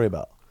team you got to worry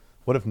about.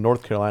 What if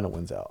North Carolina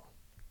wins out?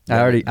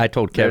 I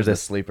told Kev There's the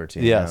this. sleeper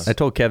team. Yes. I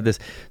told Kev this.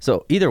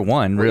 So either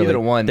one, Well, really. either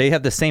one They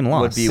have the same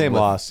loss. would be Same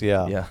with- loss,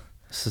 yeah. Yeah.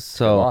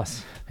 So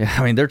loss. yeah,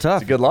 I mean they're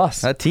tough. It's a good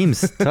loss. That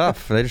team's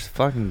tough. They're just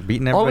fucking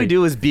beating everybody. All we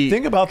do is beat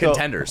Think about the-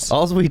 contenders.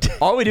 All we do.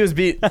 All we do is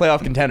beat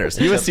playoff contenders.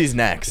 USC's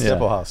next. Except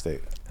Ohio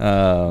State. They're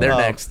Oh.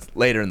 next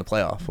later in the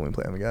playoff when we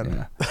play them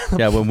again.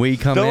 Yeah, when we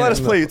come Don't in, let us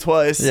play you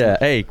twice. Yeah,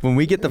 hey, when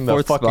we get the In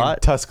fourth fucking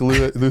spot,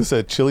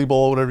 Tuscaloosa Chili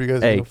Bowl, whatever you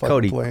guys are hey, gonna fucking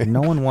Cody, play.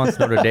 no one wants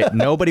Notre Dame.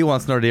 Nobody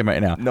wants Notre Dame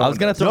right now. No I was one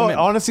gonna does. throw No, them.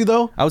 honestly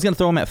though, I was gonna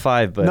throw them at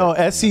 5, but no,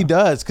 SC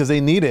does because they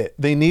need it.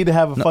 They need to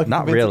have a no, fucking.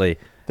 not convincing- really.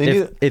 They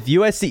need. If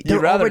USC,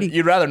 they're already.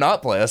 You'd rather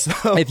not play us.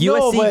 though. If No,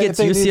 USC but gets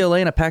if they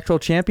UCLA and a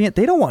Pac-12 champion,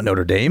 they don't want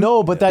Notre Dame.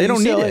 No, but that they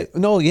don't UCLA, need it.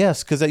 No,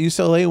 yes, because that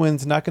UCLA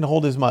win's not going to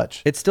hold as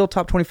much. It's still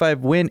top 25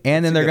 win,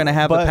 and then they're good going to one.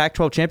 have the But-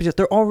 Pac-12 championship.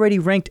 They're already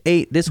ranked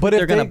 8. This But week if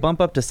they're going to they-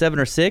 bump up to 7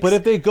 or 6. But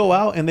if they go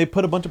out and they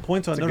put a bunch of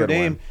points on Notre good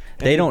Dame, one.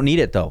 they don't need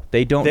it though.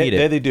 They don't need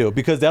it. They do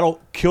because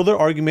that'll kill their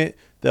argument.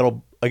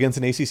 That'll against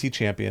an ACC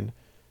champion,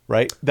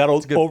 right?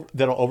 That'll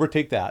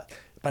overtake that.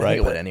 But I right?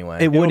 think it would anyway.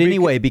 It would be-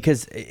 anyway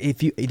because if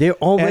they're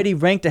already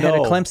And- ranked ahead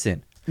no. of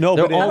Clemson. No,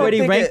 they're but I don't already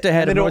think ranked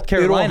ahead of it'll- North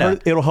Carolina.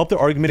 It'll help their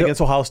argument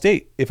against Ohio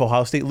State if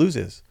Ohio State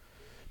loses,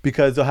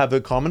 because they'll have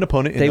the common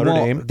opponent in They Notre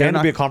won't- Dame, they're and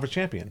they'll be a not- conference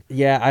champion.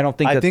 Yeah, I don't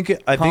think I that think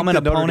common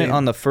that Notre opponent Dame-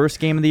 on the first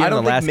game of the year I and the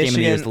don't think last game of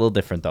the year is Michigan- a little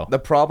different though. the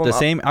problem- the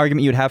same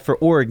argument you'd have for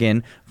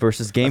Oregon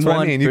versus game That's what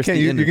one. I mean. You versus can't.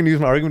 the You, end. you can use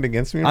my argument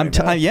against me. Right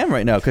now. I am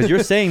right now because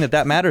you're saying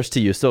that matters to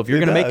you. So if you're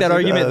It going to make does, that it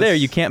argument does. there,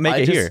 you can't make I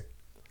it just- here.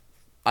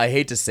 I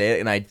hate to say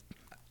it, and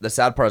the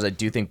sad part is I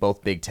do think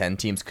both Big Ten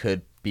teams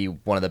could be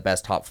one of the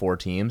best top 4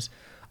 teams.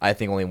 I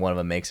think only one of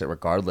them makes it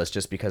regardless,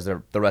 just because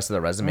the rest of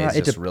the resume is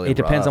just really it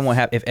depends on rough. what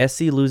happens. If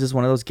SC loses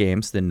one of those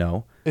games, then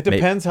no. It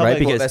depends how right? they-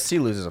 because Well, if SC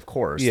loses, of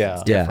course. Yeah.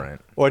 It's different.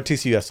 Or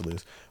TCU has to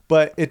lose,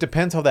 but it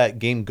depends how that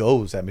game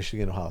goes at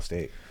Michigan Ohio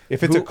State.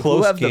 If it's a Who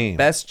close have game, the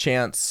best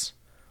chance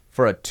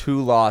for a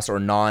 2-loss or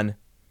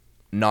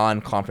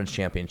non-conference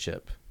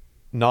championship?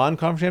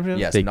 non-conference championship.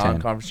 Yes, Big Ten.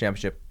 non-conference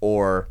championship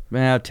or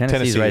well,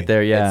 Tennessee's Tennessee. right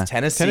there. Yeah, it's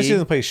Tennessee. Tennessee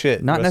doesn't play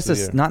shit. not the rest of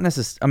the year.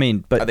 necessarily. I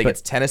mean, but I think but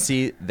it's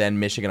Tennessee, then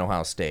Michigan,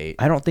 Ohio State,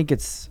 I don't think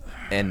it's.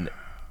 and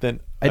Then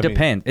It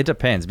depends. It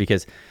depends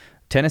because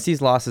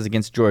Tennessee's losses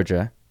against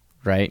Georgia,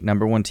 right?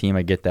 Number 1 team,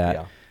 I get that.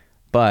 Yeah.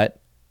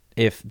 But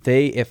if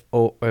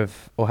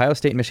Ohio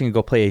State and Michigan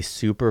go play a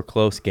super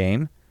close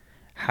game,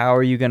 how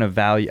are you going to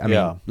value? I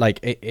Yeah. mean, like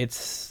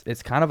it's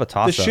kind of a The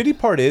toss up. shitty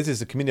part is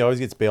the community always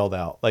gets bailed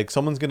out. Like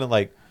someone's gonna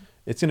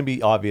it's gonna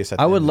be obvious. At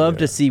the I end would of the love year.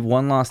 to see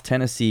one loss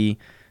Tennessee,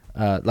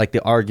 like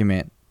the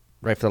argument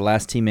right for the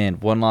last team in.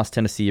 1-loss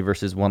Tennessee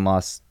versus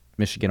 1-loss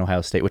Michigan,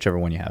 Ohio State, whichever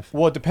one you have.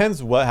 Well, it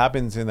depends what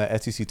happens in the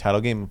SEC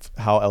title game,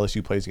 how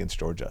LSU plays against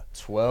Georgia.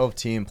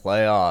 12-team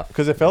playoff.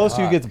 Because if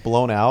LSU gets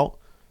blown out,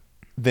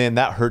 then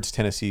that hurts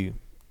Tennessee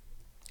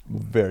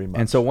very much.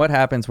 And so what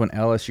happens when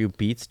LSU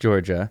beats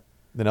Georgia?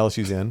 Then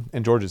LSU's in,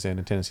 and Georgia's in,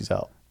 and Tennessee's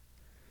out.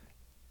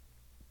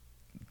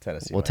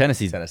 Tennessee. Well,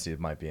 Tennessee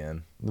might be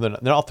in.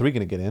 They're all three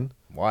going to get in.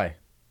 Why?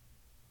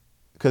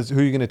 Because who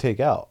are you going to take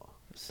out?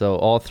 So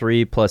all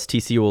three plus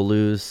TCU will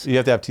lose. You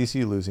have to have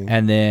TCU losing.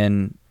 And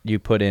then you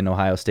put in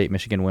Ohio State,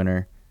 Michigan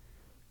winner.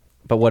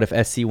 But what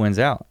if SC wins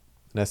out?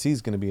 And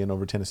SC's going to be in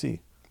over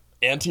Tennessee.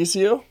 And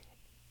TCU?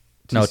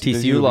 No, will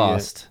TCU be in.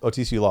 lost. Oh,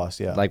 TCU lost,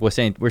 yeah. Like we're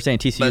saying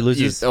TCU But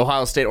loses.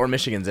 Ohio State or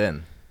Michigan's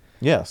in.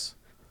 Yes.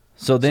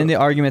 So then the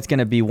argument's going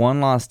to be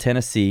 1-loss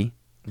Tennessee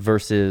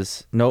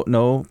versus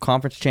no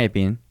conference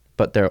champion,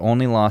 but their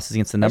only loss is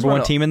against the number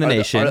one team in the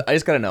nation. I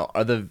just got to know,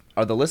 are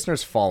the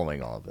listeners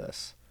following all of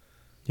this?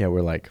 Yeah,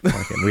 we're like,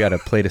 fucking, we got a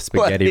plate of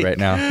spaghetti Like, right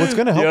now. What's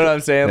going to help? You know what I'm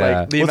saying? Yeah.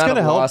 Like the What's amount gonna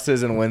of help-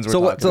 losses and wins we're So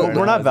what- talking so about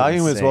we're now not is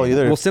valuing it as well insane.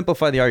 either. We'll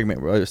simplify the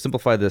argument.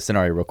 Simplify the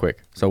scenario real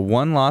quick. So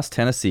 1-loss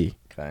Tennessee,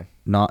 Okay.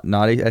 not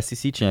a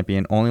SEC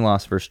champion, only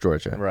loss versus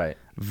Georgia. Right.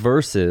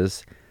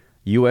 Versus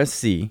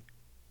USC,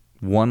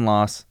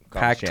 1-loss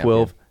Conference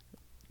Pac-12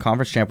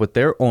 conference champ with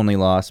their only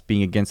loss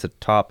being against the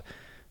top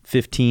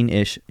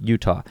 15-ish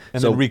Utah.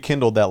 And so, then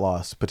rekindled that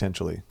loss,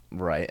 potentially.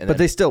 Right. And but then-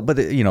 they still,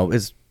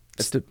 is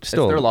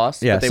still their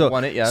loss, Yeah, but they so,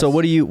 won it, yes. So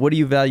what do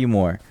you value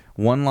more?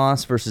 1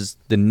 loss versus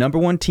the number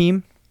one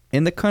team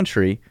in the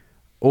country,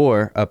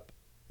 or a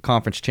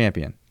conference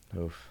champion?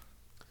 Oof.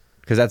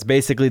 Because that's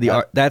basically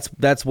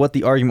that's what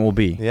the argument will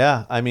be.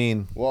 Yeah, I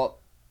mean, Well,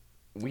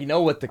 we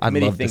know what the I'd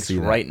committee love to thinks see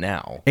that. right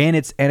now. And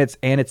it's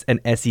an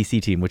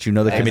SEC team, which you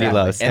know the committee Exactly.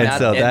 loves, And, and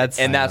so that's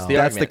the that's the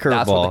argument.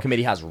 That's what the curveball.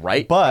 committee has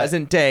right But-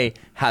 present day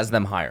has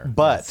them higher.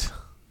 but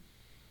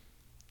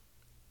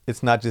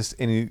it's not just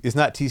any. It's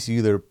not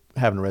TCU they're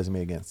having a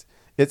resume against.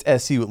 It's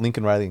SC with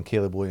Lincoln Riley and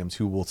Caleb Williams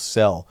who will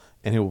sell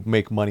and who will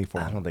make money for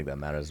I them. don't think that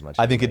matters as much.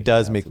 I as think you it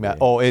does out make to matter.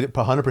 be. Oh, it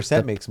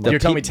 100% makes money. You're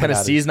telling me But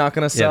Tennessee's not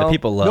going to sell? Yeah, the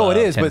people love. No, it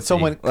is, but Tennessee.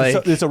 someone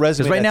Like- it's a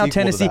resume. Because right now that's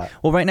equal to Tennessee. that.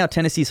 Well, right now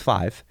Tennessee's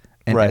 5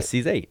 and Right.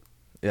 SC's 8.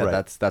 Yeah,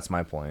 Right. that's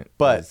my point.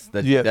 But is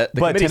that, yeah, that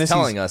the but committee's Tennessee's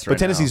telling us right But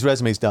Tennessee's now.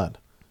 resume's done.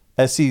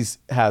 SC's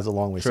has a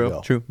long ways to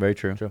go. True, very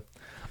true.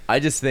 I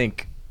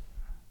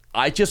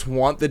just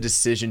want the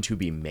decision to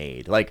be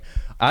made. Like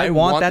I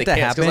want that the to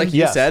kids, 'cause happen. like you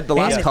Yes. said, the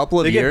last And couple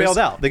of they get years, bailed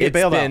out. They get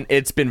bailed out.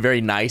 It's been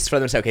very nice for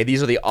them to say, okay,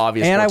 these are the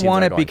obvious. And four I teams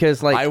want that are it going.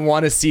 because, like- I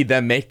want to see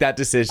them make that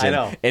decision. I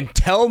know. And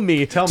tell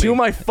me to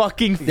my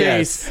fucking face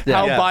Yes.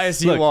 how Yes.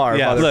 biased Look, you are,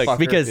 yeah. motherfucker. Look,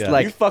 because, Yeah.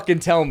 like, you fucking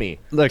tell me.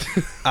 look,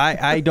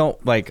 I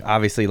don't like,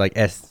 obviously, like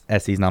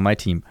SC's not my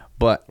team,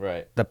 but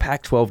Right. the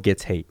Pac-12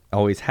 gets hate.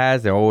 Always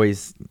has.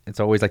 It's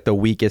always like the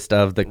weakest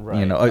of the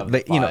Right, of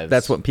the fives.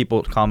 that's what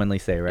people commonly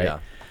say, right? Yeah.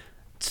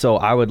 So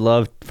I would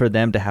love for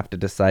them to have to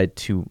decide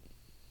to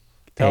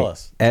Tell hey,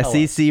 us. Tell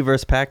SEC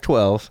versus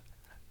Pac-12.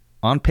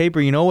 On paper,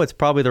 you know it's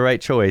probably the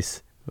right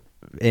choice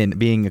in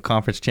being a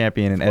conference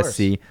champion in course.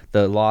 SC.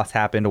 The loss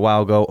happened a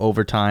while ago,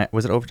 overtime.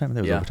 Was it overtime?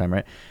 That was Yeah. overtime,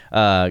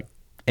 right?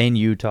 In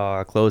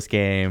Utah, close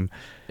game.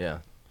 Yeah.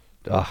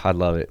 Oh, I'd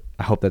love it.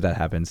 I hope that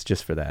happens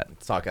just for that.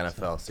 Let's talk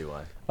NFL, see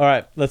why. All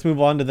right, let's move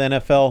on to the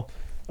NFL.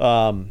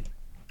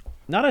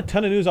 Not a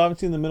ton of news,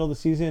 obviously, in the middle of the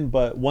season,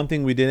 but one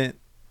thing we didn't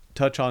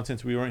touch on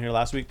since we weren't here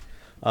last week,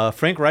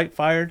 Frank Wright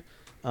fired,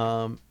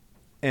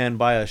 and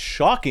by a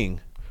shocking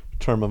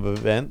turn of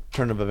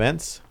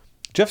events,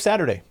 Jeff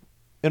Saturday,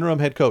 interim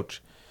head coach,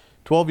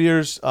 12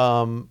 years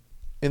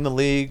in the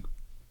league,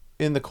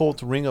 in the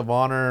Colts Ring of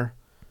Honor.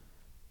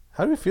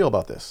 How do you feel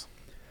about this?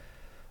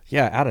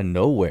 Yeah, out of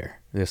nowhere,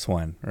 this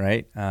one,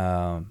 right?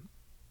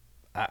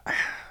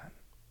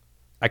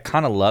 I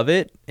kind of love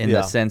it in Yeah.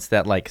 the sense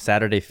that, like,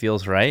 Saturday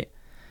feels right.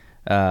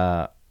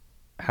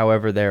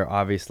 However, there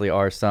obviously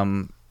are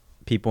some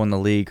people in the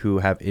league who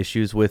have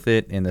issues with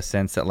it in the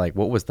sense that, like,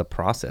 what was the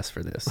process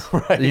for this?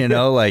 Right. You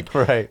know, like,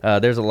 Right.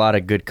 There's a lot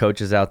of good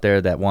coaches out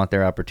there that want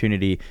their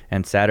opportunity,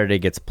 and Saturday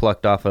gets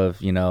plucked off of,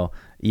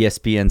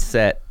 ESPN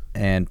set,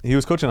 and He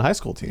was coaching a high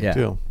school team, yeah,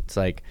 too. it's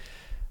like,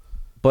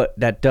 but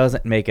that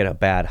doesn't make it a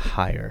bad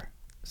hire.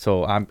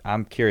 So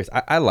I'm curious.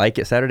 I like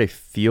it. Saturday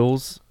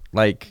feels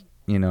like,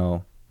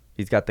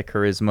 he's got the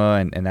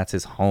charisma and that's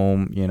his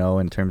home,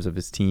 in terms of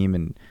his team.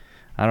 And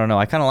I don't know.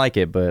 I kind of like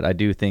it, but I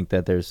do think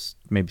that there's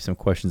maybe some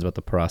questions about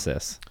the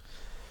process.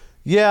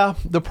 Yeah,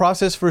 the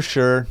process for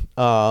sure.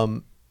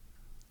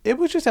 It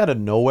was just out of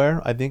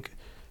nowhere. I think,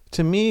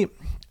 to me,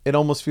 it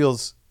almost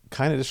feels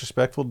kind of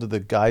disrespectful to the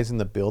guys in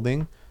the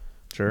building.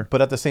 Sure.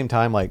 But at the same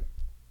time, like,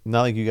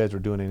 not like you guys were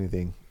doing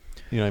anything.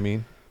 You know what I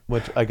mean?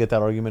 Which I get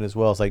that argument as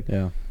well. It's like,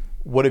 Yeah.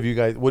 what have you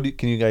guys?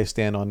 Can you guys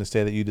stand on to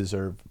say that you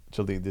deserve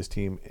to lead this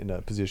team in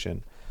a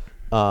position?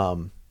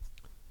 And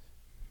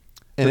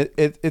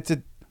it's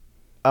a.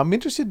 I'm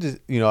interested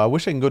to I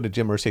wish I can go to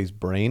Jim Irsay's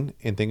brain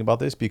and think about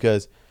this,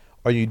 because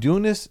are you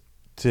doing this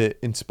to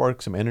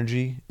spark some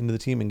energy into the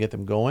team and get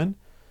them going,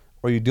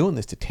 or are you doing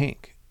this to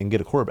tank and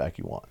get a quarterback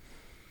you want?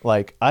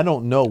 Like, I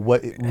don't know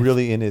what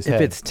really in his If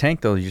head. it's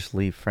tank though, you just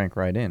leave Frank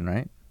right in,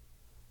 right?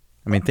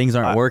 I mean, things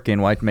aren't working.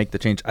 Why make the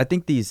change? I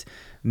think these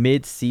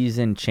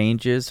mid-season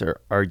changes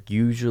are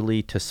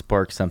usually to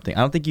spark something. I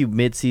don't think you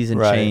mid-season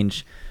Right.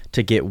 change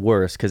to get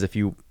worse, because if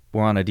you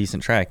were on a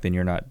decent track, then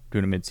you're not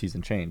doing a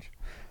mid-season change.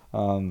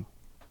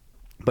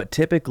 But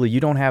typically, you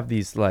don't have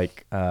these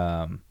like,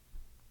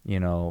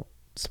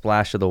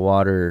 splash of the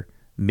water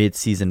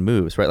mid-season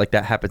moves, right? Like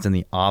that happens in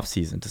the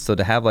off-season. So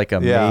to have like a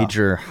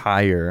major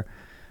hire,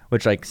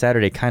 which like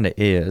Saturday kind of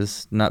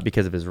is, not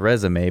because of his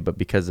resume, but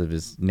because of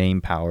his name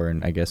power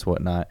and I guess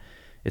whatnot.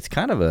 It's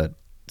kind of a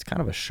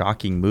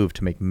shocking move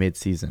to make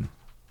mid-season.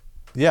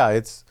 Yeah,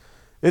 it's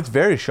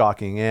very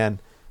shocking,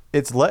 and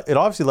it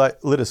obviously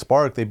lit a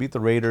spark. They beat the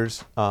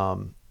Raiders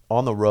on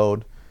the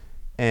road,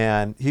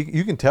 and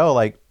you can tell,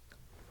 like,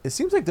 it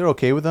seems like they're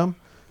okay with him.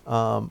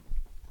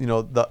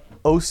 The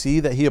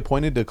OC that he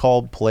appointed to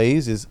call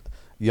plays is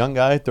a young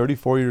guy,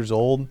 34 years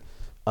old,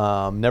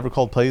 never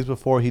called plays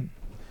before.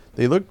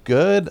 They look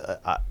good.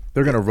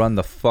 They're gonna run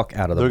the fuck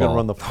out of the ball. They're gonna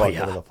run the fuck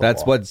out of the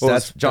football.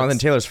 That's Jonathan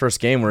Taylor's first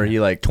game where he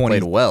like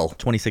 20 played well.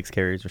 26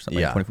 carries or something.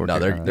 Yeah, 24 no,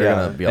 carries. they're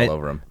gonna be all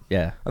over him.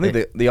 Yeah, I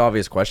think the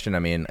obvious question, I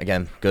mean,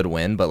 again, good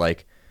win, but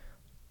like,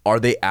 are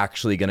they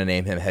actually going to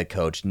name him head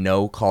coach?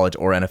 No college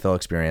or NFL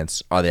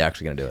experience. Are they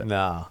actually going to do it?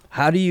 Nah.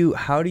 How do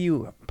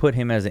you put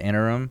him as an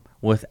interim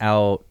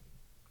without,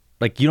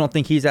 like, you don't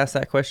think he's asked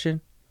that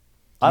question?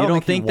 I You don't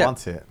don't think think he that-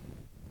 wants it.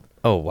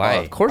 Oh, why?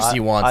 Of course he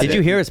wants I it. Did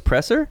you hear his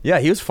presser? Yeah,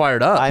 he was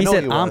fired up. I He know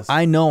said, he was.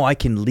 I know I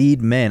can lead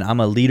men.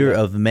 I'm a leader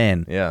of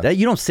men. Yeah. That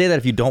you don't say that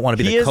if you don't want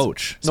to be He the is-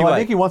 coach. No, I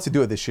think he wants to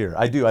do it this year.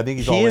 I do. I think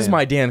he's all he is in.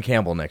 my Dan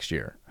Campbell next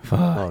year.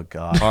 Oh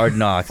God. Hard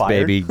knocks,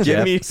 Fired? baby.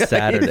 Jeff me-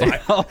 Saturday.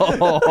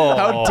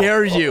 How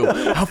dare you?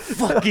 How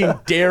fucking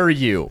dare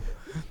you?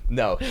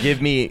 No,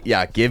 give me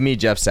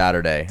Jeff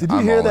Saturday. Did you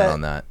I'm hear all that? in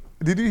on that.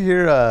 Did you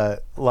hear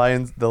the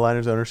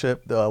Liners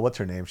ownership? What's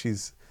her name?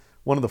 She's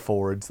one of the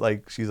forwards.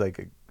 Like, she's like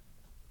a,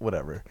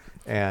 whatever.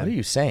 And What are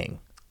you saying?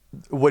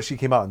 what she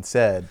came out and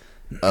said.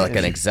 Like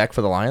an exec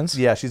for the Lions?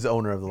 Yeah, she's the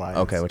owner of the Lions.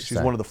 Okay, what'd she she's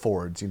say? one of the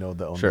forwards. The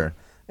owner. Sure.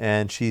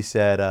 And she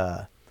said,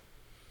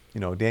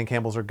 Dan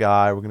Campbell's our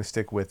guy. We're gonna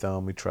stick with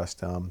him. We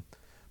trust him.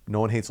 No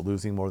one hates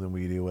losing more than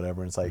we do.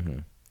 Whatever. And it's like,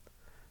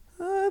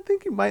 I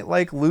think you might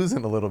like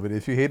losing a little bit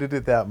if you hated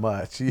it that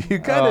much. You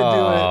kind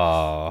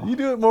of do it. You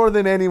do it more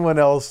than anyone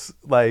else.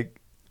 Like,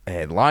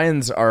 Hey,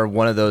 Lions are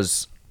one of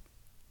those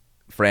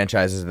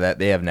franchises that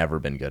they have never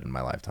been good in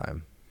my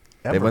lifetime.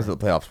 They ever. went to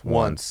the playoffs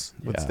once.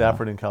 with Yeah.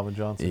 Stafford and Calvin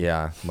Johnson.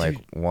 Yeah, like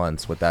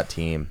once with that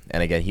team.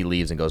 And again, he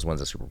leaves and goes wins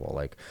the Super Bowl.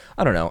 Like,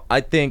 I don't know.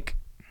 I think,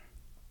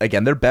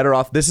 again, they're better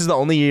off. This is the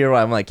only year where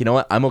I'm like, you know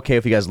what? I'm okay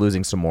if you guys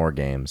losing some more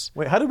games.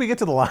 Wait, how did we get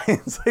to the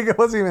Lions? Like, it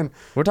wasn't even.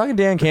 We're talking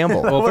Dan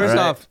Campbell. Well, first right?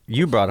 off,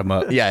 you brought him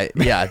up. Yeah.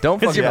 Don't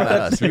fucking Yeah, about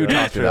us. that's You true, talked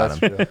that's true, about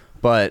that's him. true.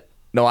 But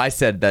no, I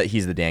said that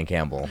he's the Dan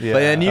Campbell. Yeah. But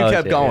then you Okay,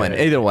 kept going.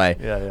 yeah. Either way,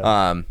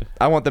 Yeah.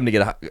 I want them to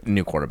get a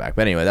new quarterback.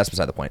 But anyway, that's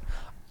beside the point.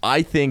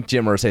 I think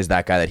Jim Irsay is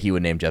that guy that he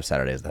would name Jeff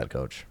Saturday as the head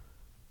coach.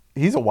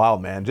 He's a wild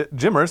man.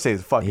 Jim Irsay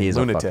is a fucking He's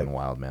lunatic. a fucking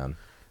wild man.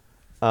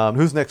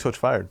 Who's next coach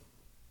fired?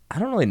 I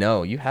don't really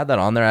know. You had that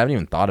on there. I haven't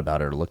even thought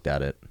about it or looked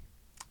at it.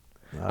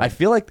 I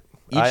feel like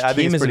each I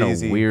think team it's is in a pretty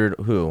easy. weird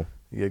who.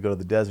 You gotta go to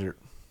the desert.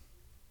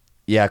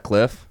 Yeah,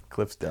 Cliff.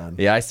 Cliff's done.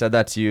 Yeah, I said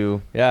that to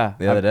you Yeah.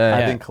 the other day.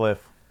 I think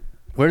Cliff,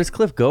 Where does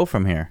Cliff go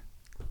from here?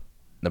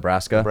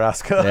 Nebraska.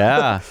 Nebraska.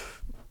 Yeah.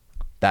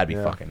 That'd be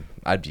Yeah. fucking.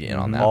 I'd be in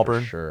on that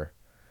Auburn. for sure.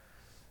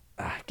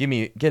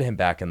 Get him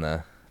back in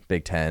the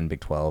Big 10, Big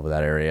 12 of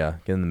that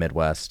area. Get in the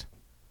Midwest.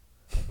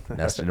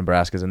 Nested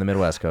Nebraska's in the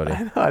Midwest, Cody.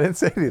 No, I didn't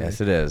say anything. Yes,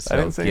 it is. I So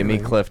didn't say give me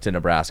anything. Cliff to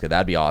Nebraska.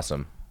 That'd be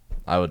awesome.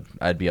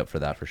 I'd be up for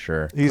that for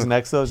sure. He's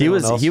next though. Is He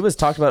anyone was else? he was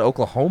talked about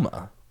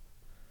Oklahoma.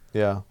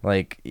 Yeah.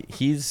 Like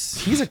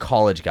he's a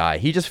college guy.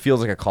 He just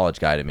feels like a college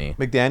guy to me.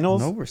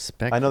 McDaniel's. No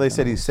respect. I know they for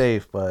said him. he's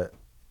safe, but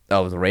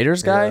Oh, the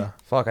Raiders guy? Yeah.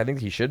 Fuck, I think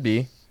he should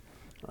be.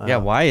 Yeah,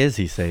 why is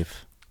he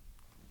safe?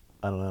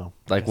 I don't know.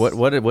 Like,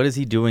 what is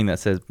he doing that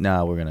says,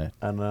 nah, we're going to.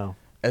 I don't know.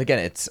 And again,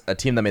 it's a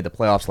team that made the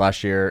playoffs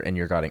last year, and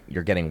you're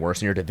getting worse,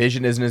 and your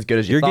division isn't as good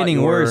as you You're thought getting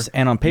you were. worse,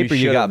 and on paper,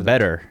 you got should've-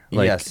 better.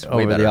 Like, Yes, way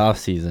over better. the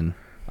offseason.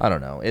 I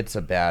don't know. It's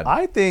a bad.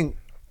 I think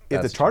if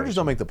Bad the Chargers situation.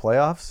 don't make the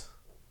playoffs,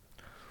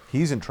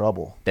 he's in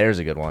trouble. There's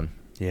a good one.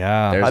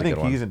 Yeah. There's I a think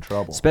good one. he's in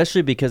trouble.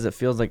 Especially because it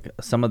feels like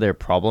some of their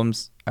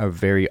problems are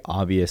very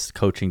obvious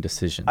coaching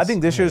decisions. I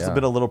think this year's yeah.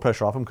 been a little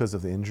pressure off him because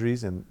of the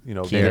injuries, and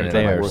Keenan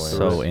they might are work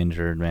so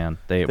injured, man.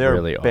 They They're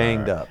really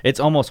banged are. up.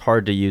 It's almost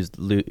hard to use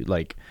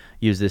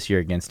this year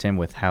against him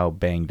with how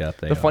banged up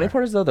they are. The funny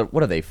part is though,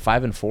 what are they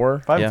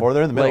 5-4? 5 Yeah. and 4.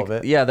 They're in the middle Like,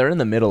 of it. yeah, they're in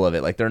the middle of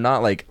it. Like they're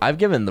not like I've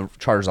given the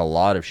Chargers a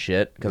lot of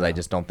shit because I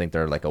just don't think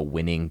they're like a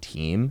winning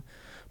team.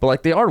 But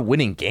like they are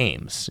winning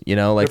games, you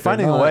know. Like They're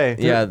finding a not- way.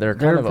 Yeah, they're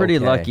kind They're of pretty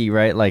okay. lucky,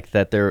 right? Like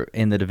that they're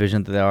in the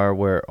division that they are,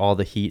 where all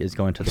the heat is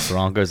going to the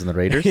Broncos and the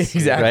Raiders.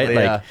 Exactly, Right?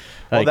 yeah. Like,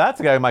 Well, that's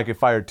the guy who might get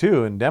fired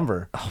too in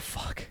Denver. Oh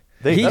fuck.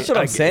 That's what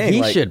I'm saying.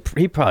 He like, should.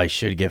 He probably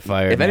should get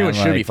fired. If man. anyone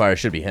should be Like, fired, it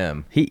should be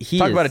him. He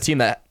Talk is- about a team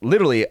that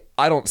literally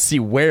I don't see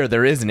where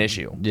there is an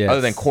issue Yes.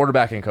 other than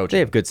quarterback and coaching.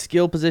 They have good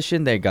skill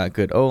position. They got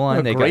good O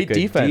line. They great got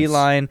good defense. D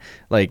line.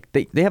 Like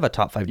they have a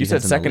top 5 You defense. said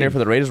in the secondary league. for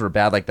the Raiders were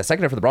bad. Like the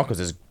secondary for the Broncos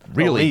is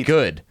really Elite.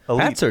 good.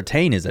 Elite. Pat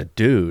Surtain is a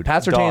dude.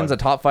 Pat Surtain's Dog.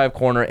 a top 5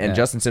 corner, and Yeah.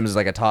 Justin Simmons is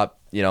like a top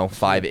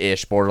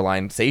 5-ish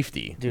borderline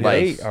safety. Dude,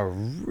 like they are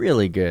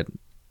really good.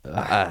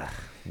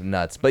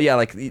 nuts. But yeah,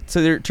 like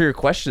to your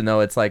question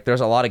though, it's like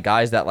there's a lot of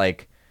guys that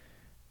like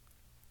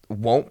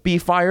won't be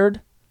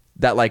fired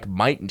that like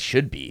might and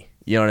should be.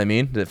 You know what I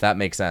mean? If that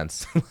makes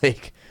sense.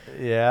 Like,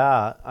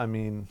 Yeah, I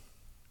mean,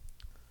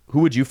 who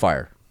would you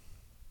fire?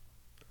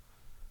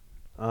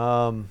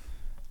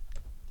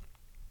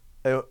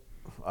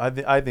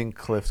 I think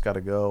Cliff's got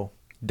to go.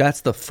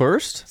 That's the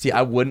first. See,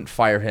 I wouldn't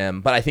fire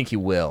him, but I think he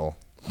will.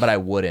 But I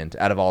wouldn't.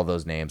 Out of all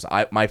those names,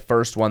 my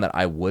first one that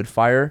I would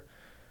fire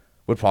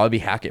would probably be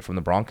Hackett from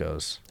the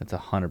Broncos. That's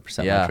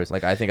 100%. Yeah, my choice.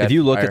 like, I think if I'd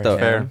you look at fire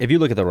the him. if you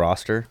look at the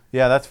roster,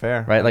 Yeah, that's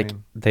fair. right? I Like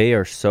mean, they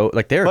are so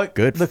like they're but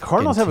good. the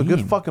Cardinals have fucking a good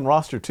team. fucking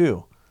roster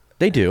too.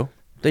 They do.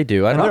 They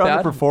do. I And don't. they're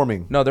bad.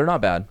 underperforming. No, they're not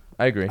bad.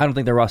 I agree. I don't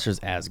think their roster is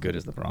as good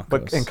as the Broncos.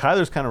 But and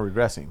Kyler's kind of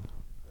regressing,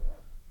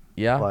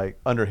 Yeah, like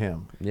under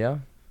him. yeah,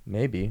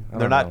 maybe. I They're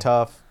don't not know.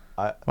 tough.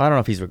 Well, I don't know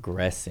if he's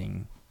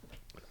regressing.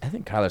 I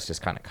think Kyler's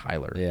just kind of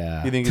Kyler.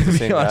 Yeah. You think he's the be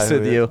same guy? honest who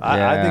with is? you. I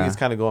Yeah. think it's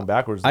kind of going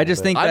backwards. a I little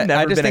just bit. think I've that I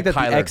never just been think a that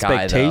the Kyler guy,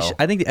 expectation.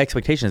 though. I think the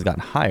expectation has gotten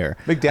higher.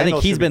 I McDaniels think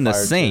he's should been be the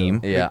fired,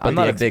 same. too. Yeah, but I'm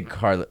not the a big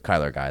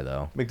Kyler guy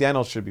though.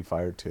 McDaniels should be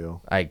fired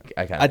too. I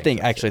kind of. I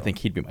think actually I think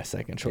he'd be my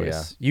second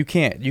choice. You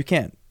can't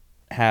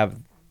have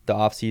the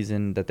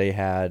offseason that they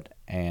had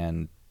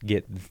and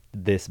get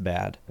this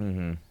bad.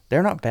 Mm-hmm.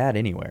 They're not bad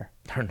anywhere.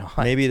 They're not.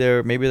 Maybe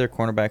their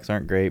cornerbacks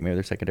aren't great. Maybe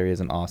their secondary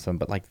isn't awesome,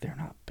 but like they're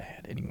not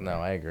bad anywhere. No,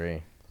 I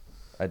agree.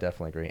 I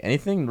definitely agree.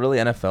 Anything really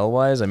NFL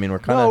wise? I mean, we're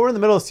kind No, of we're in the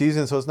middle of the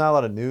season, so it's not a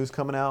lot of news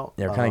coming out.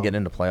 we're kind of getting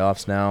into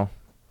playoffs now,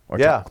 or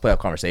Yeah. playoff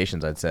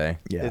conversations. I'd say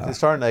Yeah. It's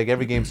starting like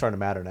every game's starting to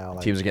matter now.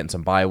 Like, teams are getting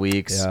some bye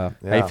weeks. Yeah. How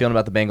you Yeah. feeling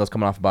about the Bengals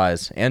coming off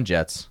buys and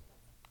Jets?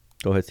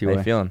 Go ahead, see How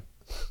you feeling?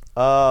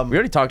 We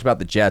already talked about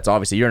the Jets.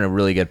 Obviously, you're in a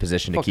really good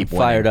position to keep winning.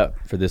 fired up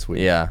for this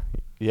week. Yeah.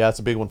 yeah, it's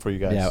a big one for you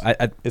guys.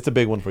 Yeah, it's a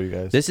big one for you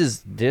guys. This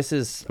is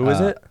Who is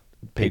it?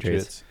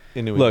 Patriots.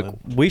 in New Look,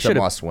 England. we It's a should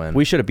must win.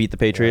 We should have beat the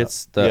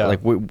Patriots. Yeah.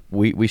 Like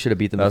we should have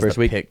beat them That the was first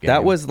the week. pick That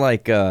game. was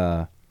like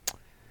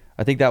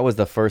I think that was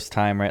the first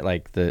time, right?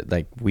 Like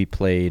we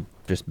played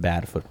just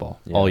bad football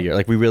all year.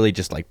 Like we really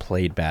just like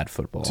played bad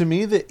football. To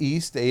me, the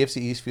AFC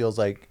East feels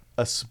like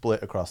a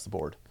split across the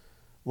board.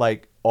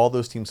 Like all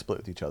those teams split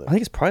with each other. I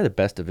think it's probably the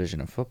best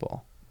division of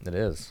football. It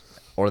is.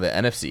 Or the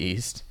NFC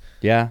East.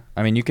 Yeah,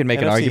 I mean you can make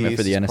an NFC argument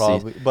for East the is NFC,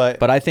 probably-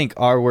 but- I think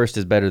our worst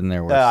is better than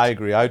their worst. Yeah, I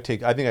agree. I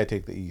think I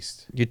take the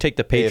East. You take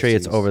the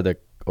Patriots East. over the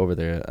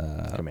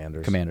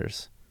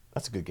Commanders.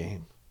 That's a good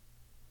game.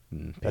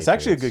 Mm, That's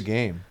actually a Patriots. good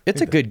game.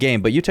 It's a good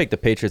game, but you take the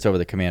Patriots over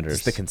the Commanders.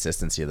 Just the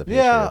consistency of the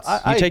Patriots.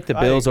 Yeah, You take the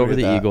I Bills agree over with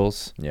the that.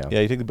 Eagles. yeah.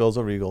 Yeah, you take the Bills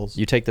over Eagles.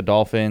 You take the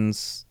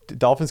Dolphins.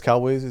 Dolphins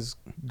Cowboys is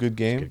good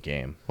game. Good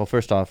game. Well,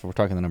 first off, we're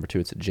talking the number 2.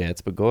 It's the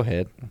Jets, but go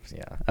ahead.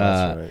 Yeah.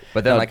 That's right.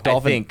 But then, No,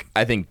 like,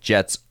 I think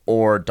Jets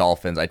or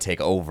Dolphins, I take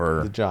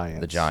over The Giants.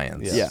 The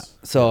Giants. Yes. Yeah.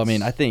 So I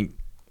mean, I think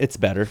it's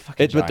better. But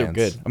they're Giants.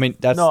 good. I mean,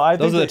 that's No, I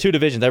those think are the that two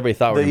divisions everybody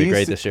thought were The going to be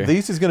great East- this year. The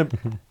East is gonna.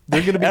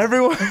 They're gonna be.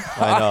 Everyone.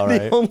 I know, I'm right?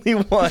 the only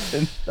one.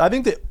 I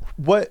think that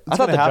what I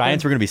thought the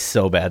Giants were going to be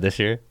so bad this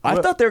year.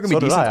 I thought they were going to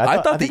be So did decent. I.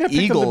 I thought think the I picked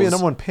them Eagles to be a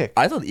number one pick.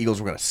 I thought the Eagles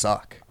were going to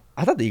suck.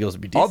 I thought the Eagles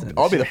would be I'll, decent.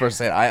 I'll be this the first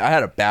to say it. I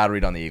had a bad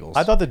read on the Eagles.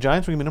 I thought the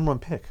Giants were gonna be number one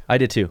pick. year. I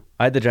did too.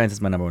 I had the Giants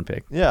as my number 1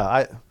 pick.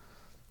 Yeah,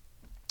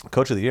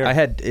 coach of the year. I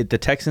had the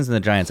Texans and the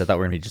Giants. I thought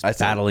were going to be just I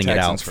said battling it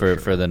out Texans for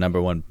for sure. the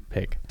number 1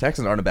 pick.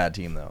 Texans aren't a bad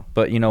team though.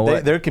 But you know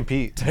what? They're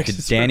compete.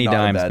 Texans Danny are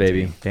not a Dimes, bad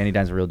baby. team. Danny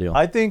Dimes, a real deal.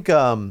 I think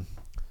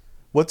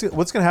what's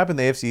gonna happen in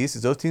the AFC East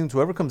is those teams,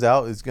 whoever comes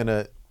out, is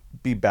gonna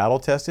be battle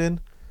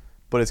tested,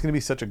 but it's gonna be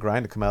such a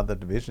grind to come out of that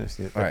division.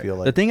 I All right. feel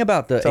like the thing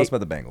about the Tell us about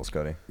the Bengals,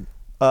 Cody.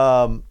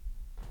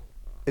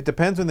 it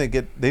depends when they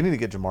need to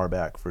get Jamar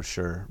back for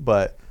sure,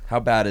 but How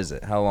bad is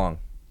it? How long?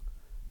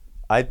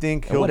 I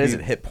think And he'll what be, is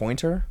it? Hip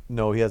pointer?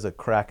 No, he has a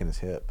crack in his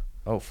hip.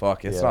 Oh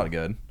fuck! It's Yeah. not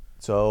good.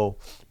 So,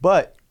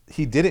 but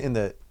he did it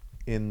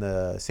in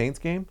the Saints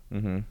game,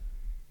 Mm-hmm.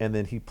 and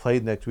then he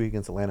played next week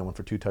against Atlanta, went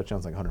for 2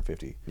 touchdowns, like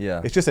 150.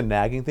 Yeah. It's just a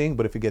nagging thing,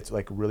 but if it gets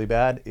like really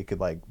bad, it could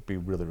like be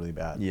really, really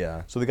bad.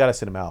 Yeah. So they got to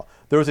sit him out.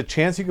 There was a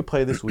chance he could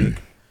play this week.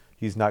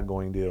 He's not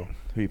going to.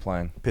 Who are you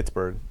playing?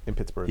 Pittsburgh.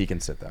 He can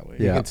sit that week.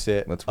 He Yeah. can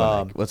sit.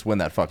 Let's win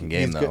that fucking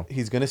game though.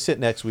 He's going to sit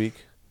next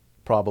week,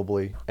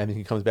 probably, and then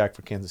he comes back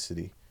for Kansas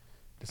City,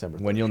 December.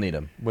 When 3rd. you'll need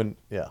him.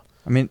 Yeah.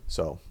 I mean,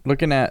 So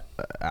looking at,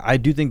 I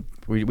do think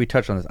we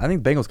touched on this. I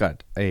think Bengals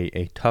got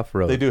a tough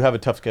road. they do have a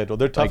tough schedule.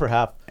 They're tougher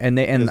half. and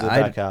they and is the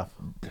back half.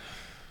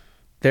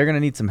 they're going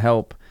to need some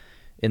help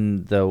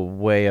in the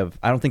way of.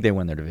 I don't think they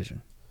win their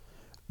division.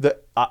 The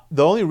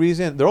only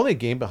reason they're only a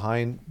game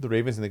behind the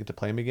Ravens and they get to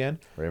play them again.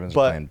 Ravens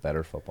but are playing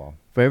better football.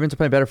 Ravens are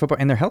playing better football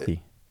and they're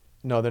healthy.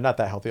 No, they're not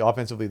that healthy.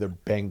 Offensively, they're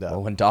banged up.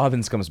 Well, when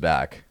Dobbins comes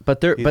back,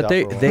 But they're He's but out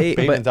they for a while. they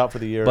Bateman's but, out for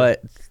the year.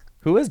 But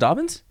who is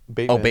Dobbins?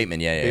 Bateman. Oh, Bateman.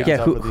 Yeah, yeah, Bateman's yeah.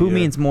 Yeah, out who- for the who year.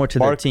 means more to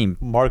their team?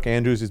 Mark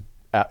Andrews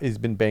has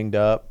been banged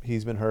up.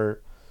 He's been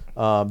hurt.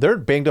 They're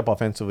banged up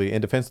offensively,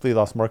 and defensively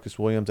lost Marcus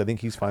Williams. I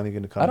think he's finally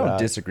going to come I don't back.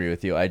 disagree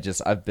with you. I've been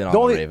on The the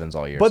only- Ravens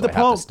all year, but so the I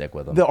problem, have to stick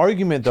with them. the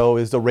argument though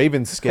is the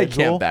Ravens They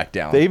schedule. can't back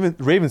down. The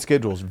Ravens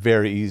schedule is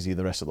very easy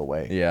the rest of the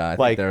way. Yeah, I think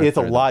like they're it's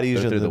a through lot the-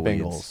 easier they're than the through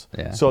the Bengals. weeds.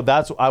 Yeah. So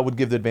that's I would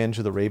give the advantage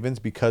to the Ravens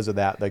because of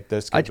that. Like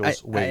their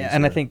schedule's way easier.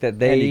 and I think that and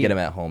they you get them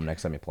at home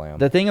next time you play them.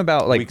 the thing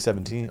about like week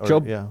 17. Or,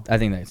 Joe, yeah. I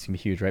think that's gonna be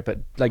huge, right? But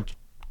like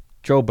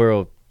Joe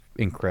Burrow,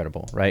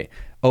 incredible, right?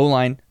 O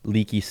line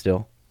leaky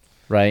still,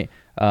 right?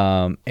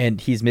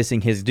 And he's missing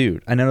his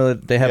dude. I know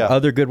that they have Yeah.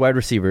 other good wide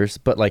receivers,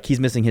 but like he's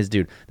missing his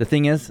dude. The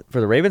thing is, for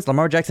the Ravens,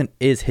 Lamar Jackson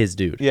is his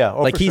dude. Yeah,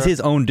 oh, like for he's sure.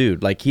 his own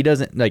dude. Like he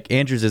doesn't like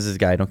Andrews is his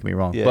guy. Don't get me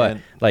wrong, Yeah, but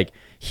and- like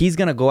he's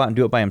gonna go out and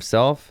do it by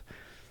himself.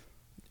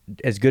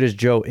 As good as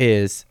Joe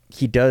is,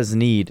 he does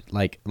need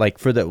like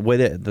for the way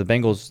that the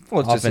Bengals.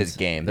 well, it's just offense- his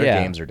game. Their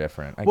yeah. games are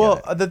different. I Well,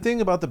 get it. the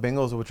thing about the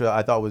Bengals, which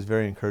I thought was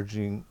very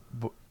encouraging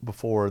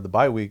before the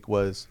bye week,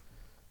 was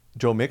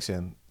Joe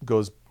Mixon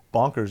goes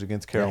bonkers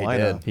against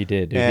Carolina. He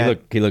did. Dude. And-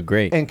 He looked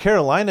great. And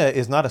Carolina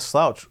is not a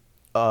slouch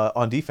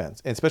on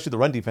defense, and especially the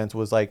run defense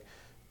was like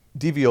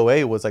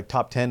DVOA was like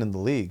top 10 in the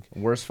league.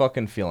 Worst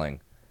fucking feeling.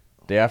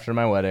 Day after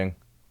my wedding,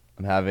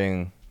 I'm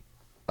having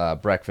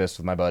breakfast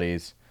with my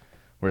buddies.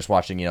 We're just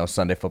watching,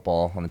 Sunday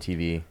football on the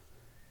TV.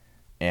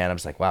 And I'm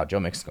just like, wow, Joe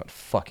Mixon's going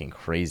fucking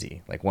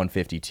crazy. Like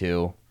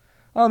 152.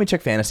 Oh, let me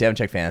check fantasy. I haven't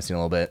checked fantasy in a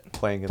little bit.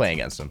 Playing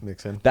against him.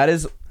 Mixon. That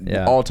is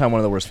Yeah. all time one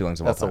of the worst feelings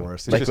of That's all the time.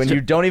 worst. It's Like just when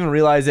you don't even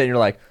realize it, and you're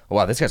like, oh,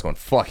 wow, this guy's going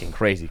fucking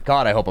crazy.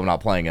 God, I hope I'm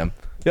not playing him.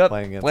 Yep,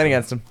 Playing playing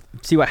against against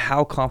him. See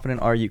how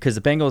confident are you? Because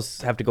the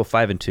Bengals have to go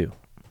 5-2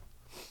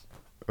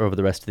 over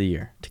the rest of the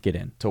year to get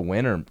in, To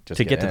win or just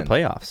to get to in? the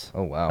playoffs.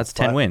 Oh, wow. That's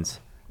 10 wins.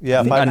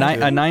 Yeah, A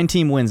 500.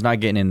 9-team wins not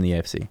getting in the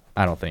AFC.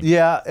 I don't think.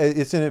 Yeah,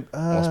 it's in it.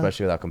 Well,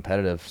 especially without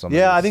competitive. some of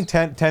Yeah, I these- think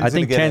 10. 10's I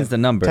think gonna get 10's in. the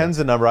number. 10's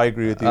the number. I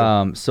agree with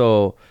you.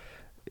 So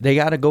they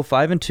got to go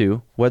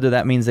 5-2. Whether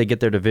that means they get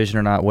their division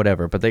or not,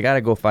 whatever. But they got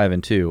to go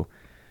 5-2.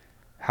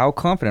 How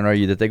confident are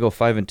you that they go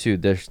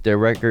 5-2? Their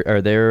record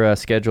or their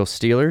schedule: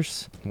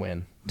 Steelers,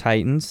 win.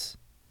 Titans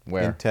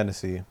Where? in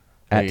Tennessee,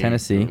 at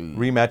Tennessee.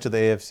 rematch of the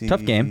AFC.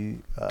 Tough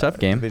game. Tough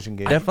game. Division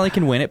game. Definitely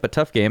can win it, but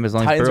tough game as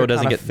long as Titans Burrow are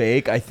doesn't kinda get.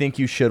 fake. I think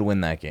you should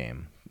win that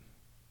game.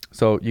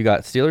 So you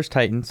got Steelers,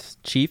 Titans,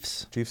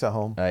 Chiefs. Chiefs at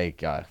home.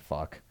 God,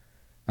 fuck.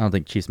 I don't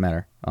think Chiefs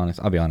matter.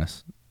 I'll be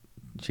honest.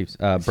 Chiefs,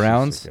 Chiefs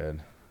Browns, are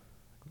good.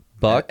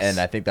 Bucks, And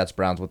I think that's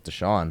Browns with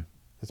Deshaun.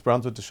 It's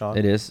Browns with Deshaun.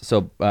 it is.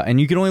 So and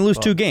you can only lose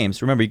 2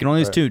 games. Remember, you can only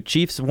lose Right. 2.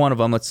 Chiefs, one of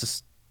them. Let's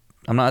just.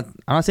 I'm not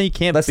saying you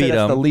can't Let's say beat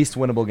that's them. the least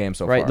winnable game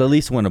so right, far. the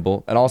least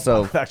winnable. And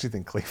also, I actually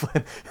think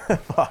Cleveland.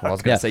 Fuck. I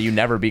was gonna Yeah. say you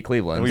never beat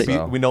Cleveland. we,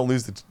 so. we don't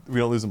lose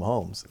them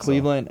homes. So.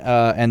 Cleveland,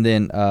 and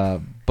then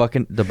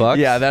the Bucks.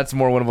 Yeah, that's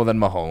more winnable than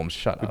Mahomes.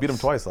 Shut up. We beat them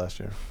twice last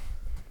year.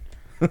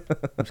 I'm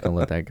just gonna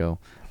let that go.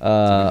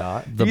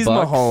 not? The He's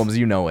Bucks, Mahomes,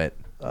 you know it.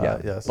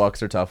 Yes.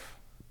 Bucks are tough.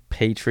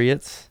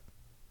 Patriots,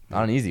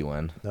 Not an easy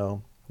win.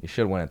 No. You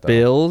should win it though.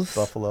 Bills,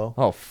 Buffalo.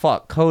 Oh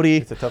fuck, Cody.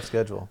 It's a tough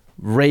schedule.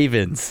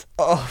 Ravens.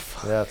 Oh,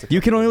 fuck. Yeah. It's a You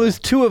tough can only schedule. lose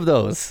 2 of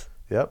those.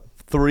 Yep.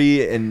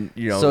 3 and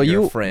So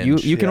you're you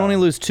fringe. you can yeah. only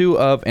lose 2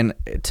 of, and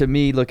to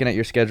me, looking at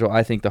your schedule,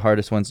 I think the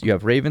hardest ones you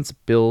have Ravens,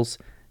 Bills,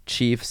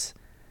 Chiefs,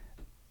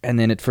 and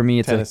then for me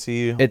it's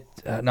Tennessee.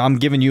 no, I'm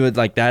giving you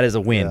like that as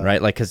a win, Yeah.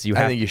 right? Like because you I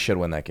have, think you should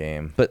win that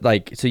game. but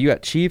like so you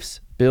got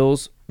Chiefs,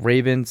 Bills,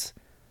 Ravens,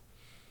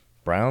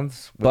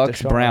 Browns, with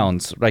Bucks, Deshaun?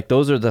 Browns. Like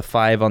those are the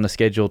 5 on the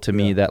schedule to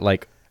me Yeah. that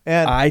like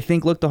And I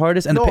think look the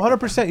hardest. And no, the,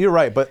 100%. You're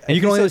right. But and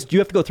you can only lose, you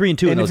have to go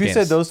 3-2 in And those if you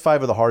games. said those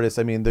 5 are the hardest,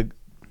 I mean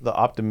the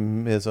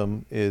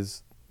optimism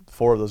is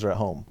 4 of those are at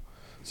home.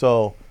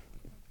 So,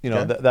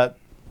 Okay. that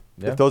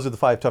Yeah. if those are the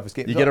 5 toughest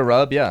games, You get a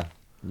rub, yeah.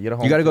 You get a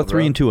home. you got to go field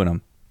rub. 3-2 in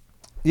them,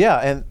 yeah,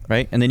 and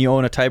right? And then you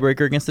own a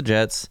tiebreaker against the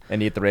Jets.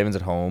 And you get the Ravens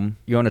at home.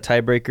 You own a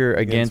tiebreaker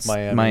against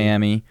Miami.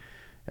 Miami.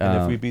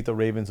 if we beat the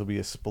Ravens, it'll be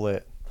a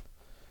split.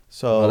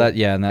 So Well, that-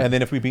 yeah, and that-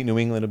 then if we beat New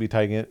England,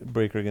 it'll be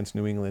breaker against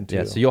New England too.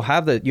 Yeah, so you'll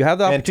have the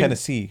opportunity. and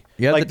Tennessee,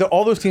 You have like the-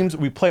 all those teams,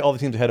 we play all the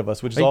teams ahead of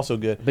us, which is Right. also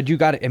good. But you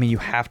got to. I mean, you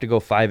have to go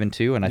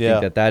 5-2, and I Yeah.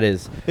 think that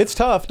is. It's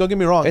tough. Don't get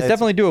me wrong. It's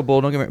definitely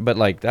doable. Don't get me. But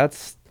like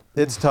that's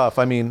it's tough.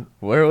 I mean,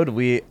 Where would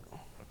we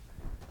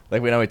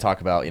like we know we talk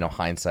about,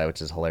 hindsight,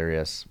 which is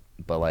hilarious,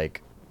 but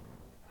like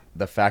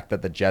the fact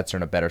that the Jets are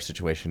in a better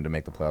situation to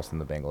make the playoffs than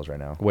the Bengals right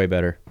now. way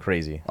better.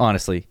 Crazy.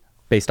 Honestly,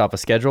 based off a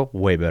schedule,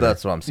 way better.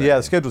 That's what I'm saying. yeah,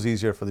 the schedule's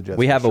easier for the Jets.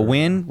 we for have a sure.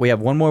 win. We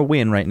have one more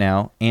win right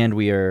now, and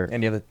we are.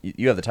 And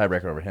you have the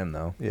tiebreaker over him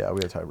though. Yeah,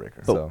 we have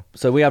tiebreaker.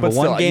 So we have a but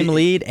still, 1-game you-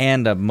 lead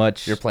and a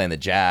much. You're playing the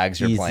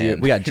Jags, you're easier-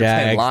 playing We got you're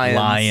playing Jags,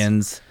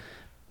 Lions,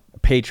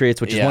 Patriots,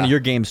 which is Yeah. one of your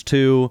games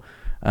too.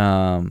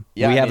 Yeah,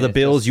 we I have mean, the it's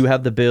Bills. just- You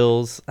have the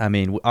Bills. I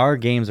mean, our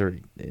games are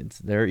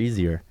they're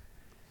easier.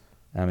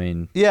 I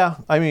mean, Yeah,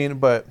 I mean,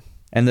 but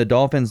and the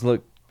Dolphins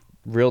look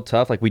real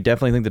tough. Like we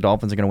definitely think the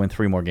Dolphins are going to win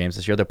 3 more games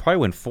this year. They'll probably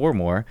win 4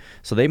 more.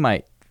 So they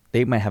might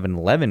they might have an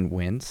 11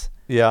 wins.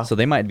 Yeah. So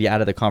they might be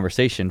out of the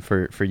conversation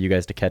for you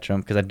guys to catch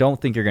them because I don't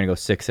think you're going to go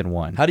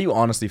 6-1. How do you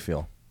honestly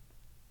feel?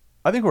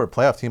 I think we're a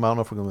playoff team. I don't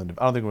know if we're going to win.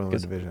 I don't think we're going to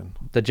win the division.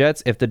 The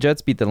Jets, if the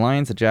Jets beat the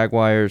Lions, the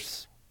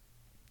Jaguars,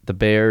 the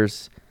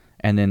Bears,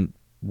 and then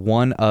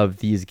one of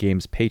these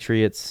games,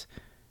 Patriots,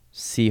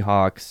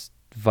 Seahawks,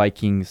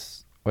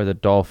 Vikings, or the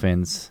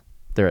Dolphins,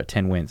 they're at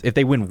 10 wins. If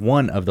they win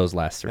one of those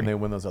last 3. And they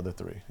win those other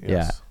 3. Yes.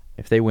 Yeah.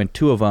 If they win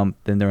 2 of them,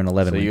 then they're an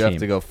 11 So win you team. have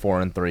to go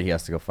 4-3. He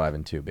has to go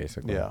 5-2,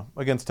 basically. Yeah.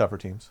 Against tougher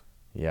teams.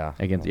 Yeah.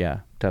 Against,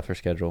 tougher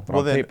schedule. But Well,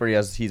 on then- paper,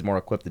 he's more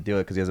equipped to do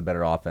it because he has a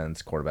better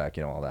offense, quarterback,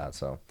 all that.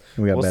 So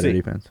We got we'll better see.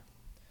 defense.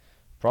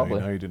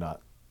 Probably. No, you do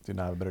not. Do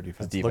not have a better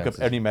defense. defense Look up is-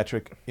 any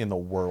metric in the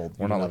world.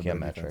 We're You not do have a looking at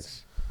better metrics.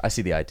 defense. I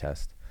see the eye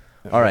test.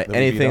 Yeah, All right. then we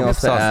beat Anything them.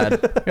 else to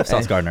add? We have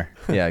Sauce Gardner.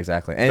 Yeah,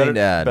 exactly. Anything Better, to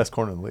add? best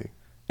corner in the league.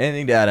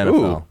 Anything to add, NFL?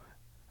 Ooh.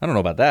 I don't know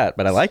about that,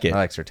 but I like it. I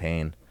like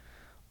Surtain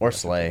or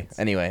Slay.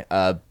 Anyway,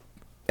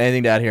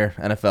 anything to add here?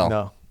 NFL?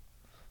 No.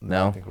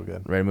 No? I think we're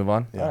good. Ready to move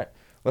on? Yeah. All right.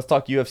 Let's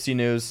talk UFC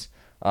news.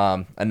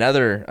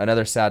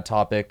 Another sad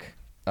topic.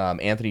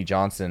 Anthony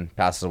Johnson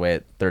passes away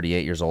at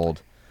 38 years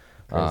old.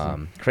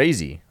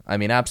 Crazy. I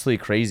mean,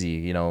 absolutely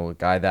crazy. A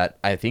guy that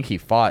I think he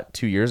fought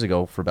 2 years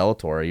ago for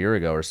Bellator, a year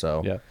ago or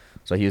so. Yeah.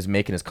 So he was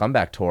making his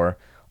comeback tour.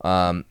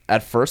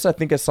 At first, I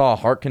think I saw a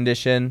heart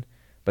condition,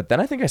 but then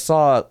I think I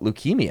saw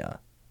leukemia.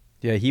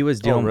 Yeah, he was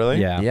dealing. really?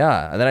 Yeah.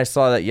 Yeah, and then I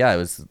saw that it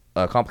was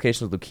a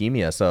complication with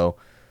leukemia. So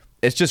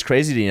it's just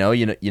crazy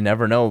to you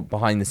never know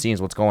behind the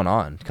scenes what's going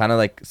on. Kind of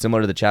like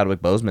similar to the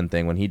Chadwick Boseman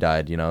thing when he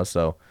died.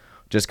 So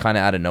just kind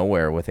of out of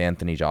nowhere with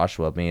Anthony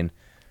Joshua. I mean,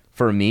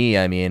 for me,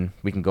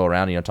 we can go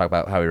around talk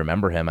about how we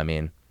remember him. I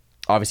mean,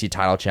 obviously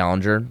title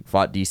challenger,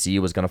 fought DC,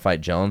 was going to fight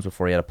Jones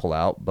before he had to pull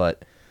out,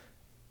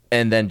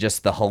 and then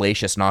just the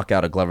hellacious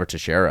knockout of Glover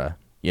Teixeira.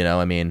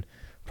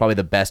 Probably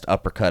the best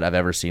uppercut I've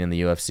ever seen in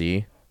the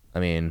UFC.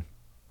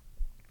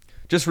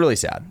 Just really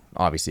sad,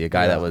 obviously. A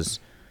guy that was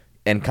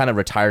and kind of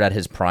retired at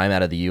his prime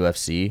out of the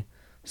UFC.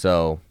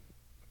 So,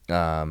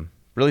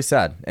 really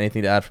sad.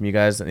 Anything to add from you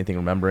guys? Anything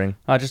remembering?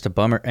 Just a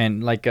bummer,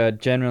 and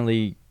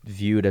generally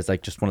viewed as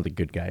just one of the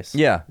good guys.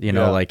 Yeah.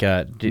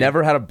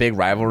 Never had a big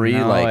rivalry.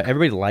 No,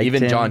 everybody liked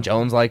even him. John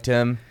Jones liked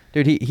him.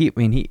 Dude, he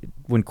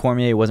when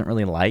Cormier wasn't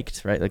really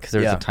liked, right? Because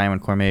there was Yeah. a time when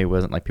Cormier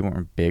wasn't people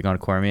weren't big on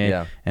Cormier.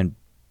 Yeah. And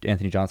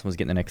Anthony Johnson was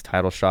getting the next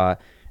title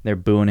shot. They're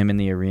booing him in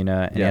the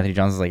arena, and Yeah. Anthony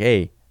Johnson's like,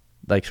 "Hey,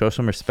 show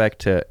some respect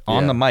to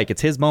on Yeah. the mic.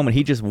 It's his moment.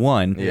 He just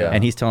won, Yeah.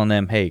 and he's telling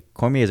them, "Hey,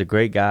 Cormier is a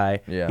great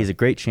guy. Yeah. He's a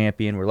great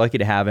champion. We're lucky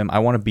to have him. I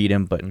want to beat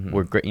him, but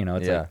we're great.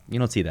 It's Yeah. you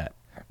don't see that.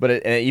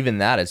 But even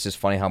that, it's just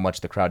funny how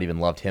much the crowd even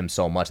loved him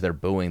so much. They're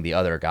booing the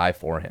other guy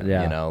for him.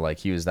 Yeah.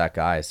 He was that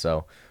guy.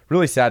 So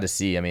really sad to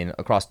see.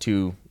 Across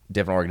 2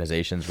 different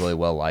organizations, really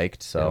well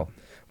liked. So,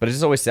 but it's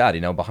just always sad,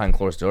 behind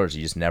closed doors,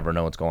 you just never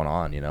know what's going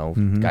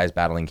on. Guys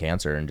battling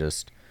cancer and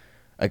just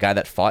a guy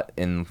that fought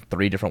in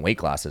 3 different weight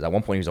classes. At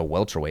one point, he was a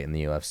welterweight in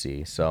the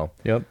UFC. So,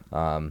 Yep.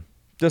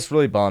 just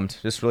really bummed.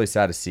 Just really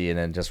sad to see, and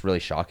then just really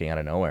shocking out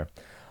of nowhere.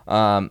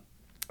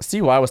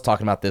 See why I was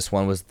talking about this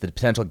one was the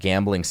potential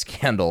gambling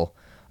scandal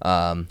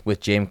with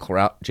James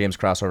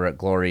Krause over at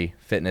Glory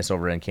Fitness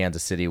over in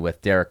Kansas City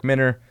with Derek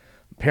Minner.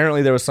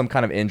 Apparently, there was some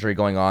kind of injury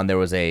going on. There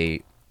was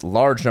a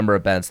large number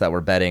of bets that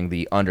were betting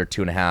the under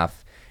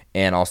 2.5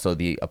 and also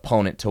the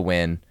opponent to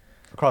win.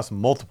 Across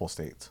multiple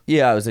states.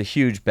 Yeah, it was a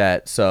huge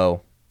bet.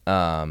 So,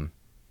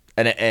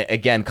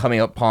 again, coming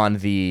upon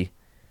the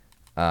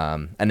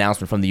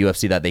announcement from the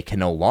UFC that they can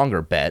no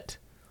longer bet.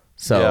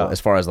 So, Yeah. as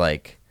far as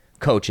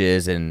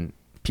coaches and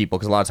people,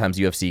 because a lot of times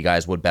UFC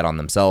guys would bet on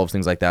themselves,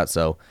 things like that.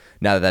 So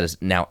now that is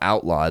now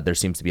outlawed, there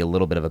seems to be a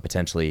little bit of a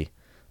potentially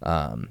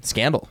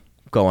scandal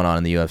going on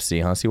in the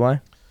UFC, huh? See why?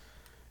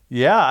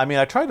 Yeah,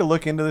 I tried to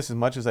look into this as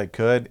much as I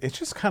could. It's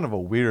just kind of a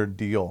weird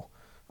deal.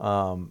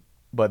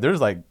 But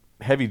there's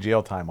heavy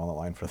jail time on the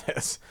line for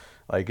this.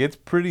 It's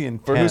pretty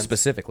intense. For who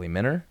specifically?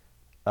 Minner?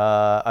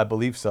 I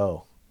believe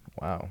so.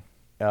 Wow.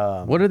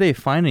 What are they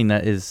finding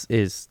that is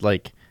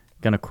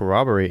going to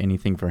corroborate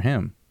anything for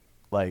him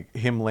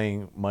Him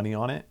laying money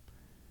on it.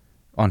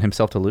 on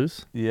himself to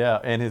lose? Yeah,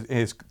 and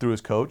his through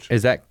his coach.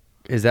 Is that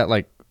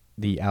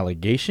the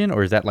allegation,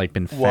 or is that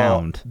been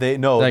found? They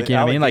no. Like, the you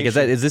know what I mean? Like,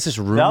 allegation- is this just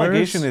rumors? The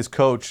allegation is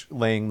coach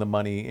laying the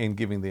money and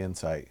giving the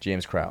insight.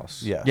 James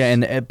Krause. Yes. Yeah,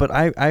 and but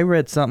I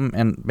read something,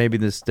 and maybe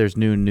there's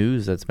new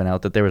news that's been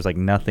out that there was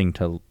nothing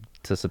to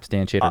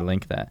substantiate or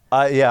link that.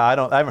 I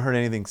haven't heard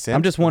anything since.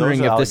 I'm just but those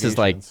wondering are if this is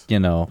allegations.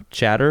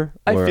 chatter.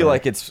 I or- feel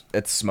like it's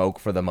smoke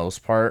for the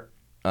most part.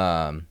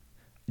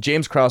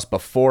 James Krause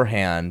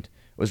beforehand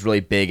was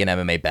really big in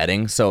MMA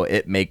betting, so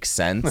it makes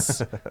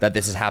sense that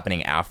this is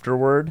happening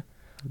afterward,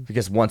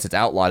 because once it's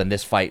outlawed, and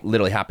this fight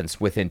literally happens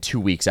within 2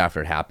 weeks after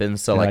it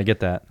happens. So Yeah, I get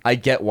that. I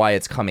get why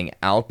it's coming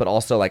out, but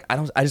also I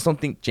just don't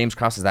think James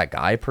Krause is that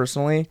guy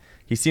personally.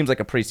 He seems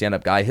like a pretty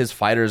stand-up guy. His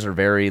fighters are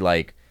very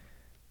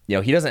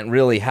he doesn't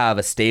really have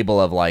a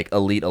stable of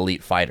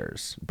elite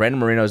fighters. Brandon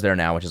Moreno's there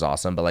now, which is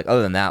awesome, but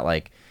other than that,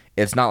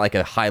 it's not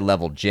a high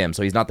level gym.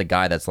 So he's not the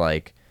guy that's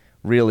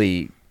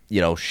really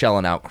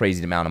shelling out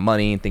crazy amount of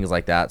money and things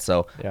like that.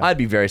 So Yeah. I'd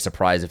be very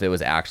surprised if there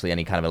was actually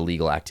any kind of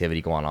illegal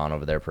activity going on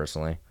over there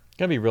personally. It's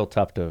gonna be real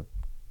tough to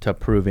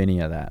prove any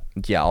of that,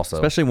 Yeah, also.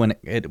 especially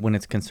when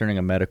it's concerning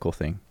a medical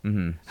thing.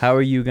 Mm-hmm. How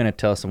are you gonna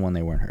tell someone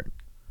they weren't hurt?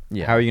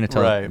 Yeah. How are you gonna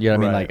tell? Right, You know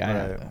what I mean? right,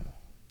 Like right.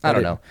 I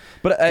don't know.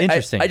 But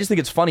Interesting. I just think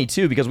it's funny,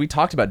 too, because we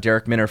talked about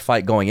Derek Minner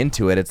fight going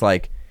into it. It's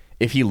like,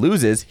 if he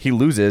loses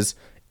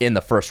in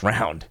the first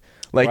round.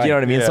 Like, you know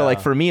what I mean? So, yeah. like,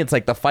 for me, it's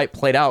like the fight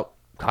played out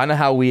kind of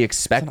how we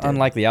expected.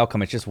 unlikely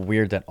outcome. It's just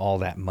weird that all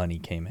that money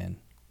came in.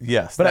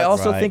 Yes, But I that's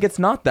also right. think it's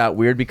not that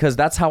weird because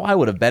that's how I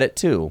would have bet it,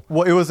 too.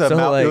 well, it was So,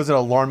 like- it was an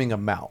alarming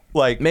amount.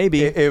 Like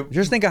Maybe.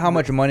 Just think of how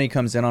much money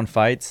comes in on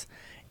fights,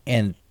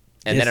 and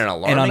And then this- an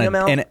alarming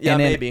amount? Yeah,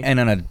 maybe. And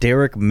on a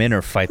Derek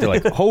Minner fight, they're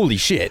like, holy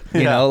shit,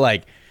 you Yeah. know,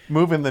 like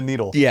moving the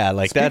needle. yeah,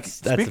 like that's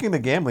Speaking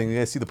of gambling, you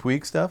guys see the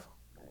Puig stuff?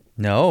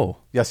 no.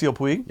 Yasiel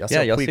Puig?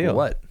 Yeah, Yasiel.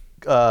 What?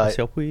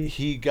 Yasiel Puig.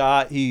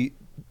 He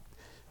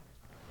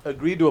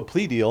agreed to a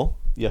plea deal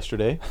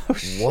yesterday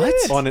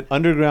What? on an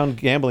underground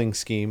gambling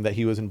scheme that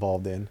he was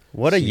involved in.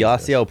 What a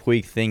Yasiel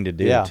Puig thing to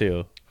do Yeah.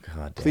 too. God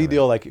damn Plea it.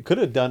 deal, like it could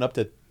have done up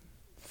to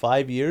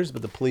 5 years,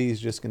 but the plea is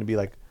just going to be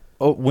like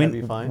Oh,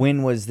 Heavy fine?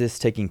 when was this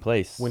taking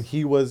place? when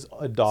he was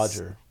a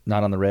Dodger.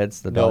 Not on the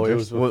Reds, the No, Dodgers. it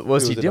was. What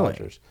was it he the doing?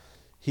 Dodgers.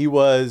 He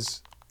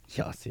was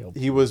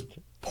Yasiel.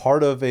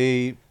 part of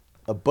a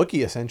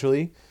bookie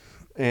essentially,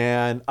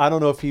 and I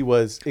don't know if he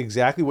was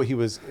exactly what he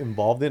was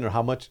involved in or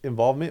how much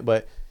involvement,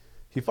 but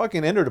he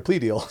fucking entered a plea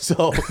deal.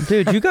 So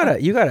Dude, you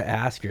gotta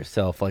ask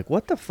yourself, like,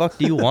 what the fuck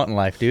do you want in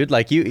life, dude?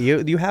 Like,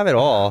 you have it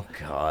all.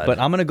 God. But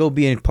I'm gonna go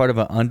be in part of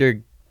an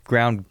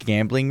underground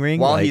gambling ring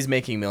While like, he's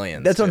making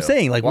millions. That's what I'm too.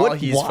 saying, like, While what-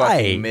 he's why?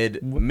 fucking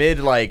mid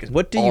like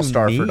What do you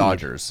all-star for need?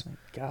 Dodgers.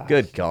 Gosh,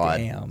 Good God.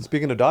 damn.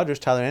 speaking of Dodgers,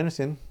 Tyler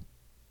Anderson,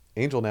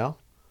 Angel now,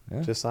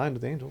 just signed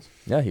with the Angels.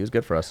 Yeah, he was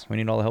good for us. We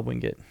need all the help we can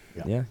get.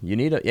 Yeah, you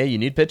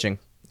need pitching.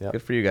 Yeah.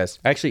 Good for you guys.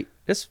 Actually,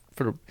 just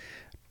for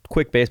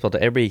quick baseball,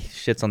 to everybody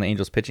shits on the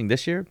Angels pitching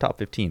this year, top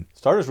 15.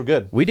 Starters were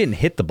good. We didn't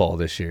hit the ball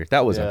this year.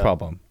 That was a Yeah.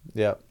 problem.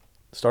 Yeah,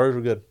 starters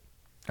were good.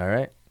 All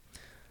right.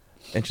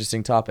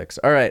 Interesting topics.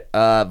 All right.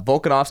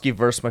 Volkanovski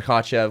versus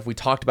Makhachev. We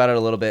talked about it a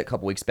little bit a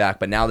couple weeks back,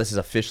 but now this is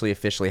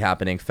officially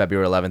happening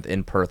February 11th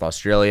in Perth,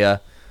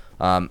 Australia.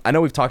 I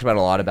know we've talked about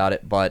a lot about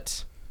it,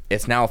 but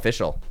it's now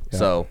official.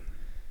 So,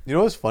 You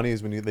know what's funny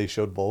is when they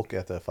showed Volk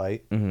at the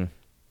fight. Mm-hmm.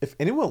 If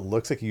anyone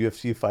looks like a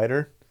UFC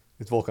fighter,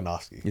 it's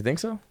Volkanovski. you think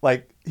so?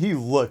 Like he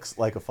looks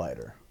like a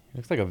fighter. He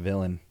looks like a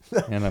villain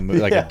in a movie,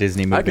 like Yeah. a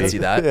Disney movie. I can see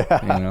that.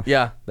 You know?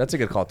 Yeah, that's a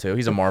good call too.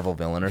 He's a Marvel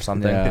villain or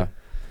something. Yeah.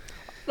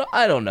 No,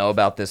 I don't know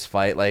about this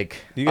fight. Like,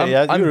 You got-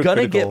 yeah, you I'm were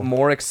gonna critical. get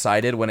more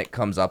excited when it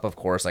comes up. Of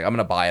course, like I'm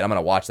gonna buy it. I'm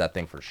gonna watch that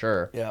thing for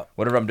sure. Yeah.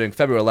 Whatever I'm doing,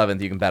 February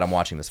 11th, you can bet I'm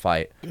watching this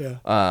fight. Yeah.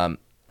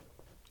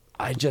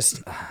 I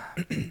just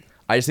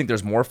think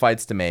there's more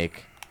fights to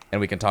make,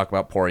 and we can talk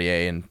about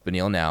Poirier and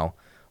Beneil now.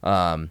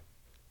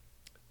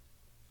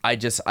 I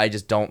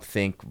just don't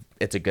think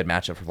it's a good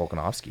matchup for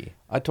Volkanovski.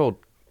 I told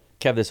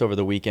Kev this over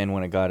the weekend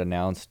when it got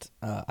announced.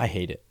 I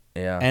hate it.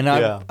 Yeah. And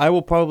Yeah. I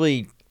will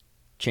probably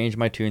change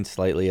my tune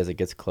slightly as it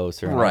gets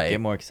closer. And I'll Right.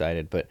 get more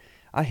excited, but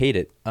I hate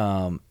it.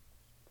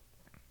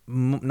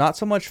 Not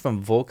so much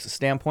from Volk's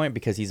standpoint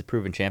because he's a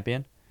proven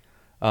champion.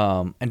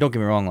 And don't get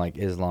me wrong, like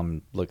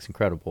Islam looks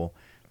incredible,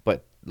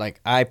 but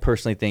like I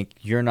personally think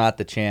you're not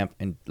the champ,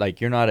 and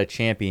like you're not a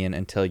champion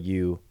until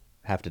you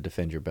have to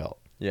defend your belt.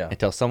 Yeah.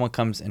 Until someone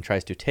comes and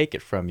tries to take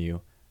it from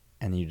you,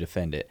 and you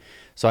defend it.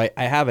 So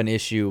I have an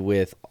issue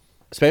with,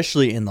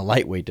 especially in the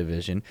lightweight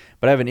division,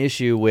 but I have an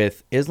issue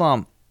with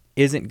Islam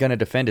isn't going to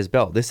defend his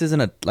belt. This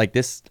isn't I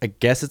guess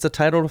it's a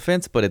title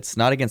defense, but it's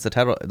not against the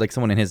title, like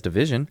someone in his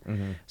division.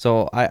 Mm-hmm.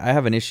 So I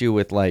have an issue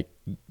with like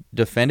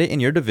defend it in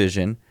your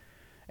division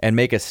and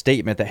make a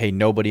statement that, hey,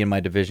 nobody in my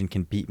division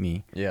can beat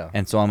me. Yeah.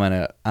 And so I'm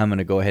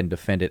gonna go ahead and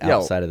defend it Yeah,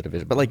 outside of the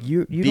division. But like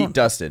you beat don't,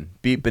 Dustin,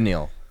 beat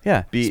Beneil.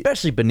 yeah, beat-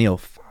 especially Beneil.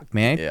 Fuck,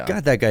 man, Yeah.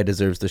 God, that guy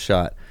deserves the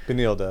shot.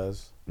 Beneil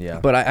does.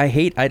 Yeah. But I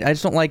hate. I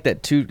just don't like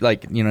that too.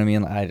 Like, you know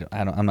what I mean?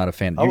 I'm not a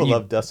fan. I would You-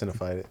 love Dustin to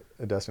fight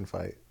a Dustin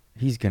fight.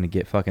 He's gonna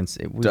get fucking.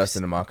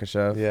 Dustin and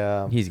Makhachev.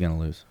 Yeah. He's gonna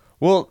lose.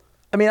 Well,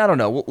 I mean, I don't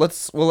know.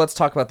 Let's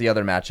talk about the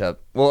other matchup.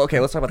 Well, okay,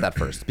 let's talk about that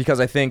first because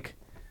I think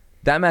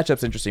that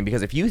matchup's interesting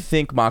because if you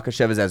think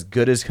Makhachev is as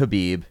good as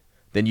Khabib,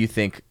 then you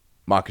think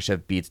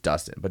Makhachev beats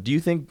Dustin. But do you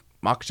think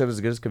Makhachev is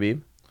as good as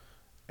Khabib?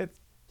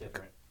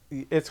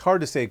 It's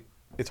hard to say.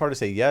 It's hard to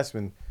say yes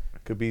when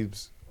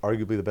Khabib's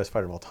arguably the best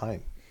fighter of all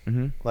time.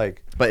 Mm-hmm.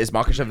 Like, But is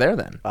Makhachev there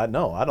then?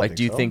 no, I don't. Like, think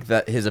do you so. think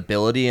that his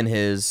ability and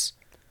his,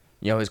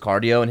 his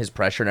cardio and his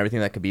pressure and everything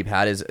that Khabib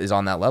had is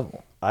on that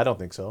level? I don't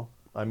think so.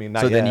 I mean,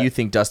 not So then yet. you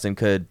think Dustin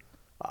could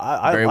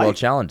I very well like-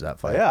 challenge that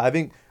fight? Yeah, I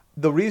think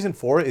the reason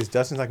for it is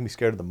Dustin's not gonna be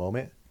scared of the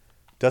moment.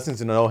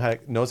 Dustin's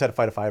knows how to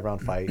fight a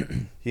 5-round fight.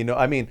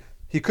 I mean,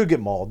 he could get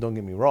mauled. Don't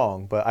get me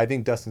wrong, but I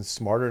think Dustin's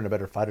smarter and a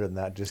better fighter than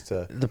that. Just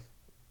to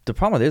The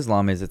problem with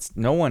Islam is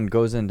no one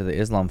goes into the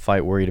Islam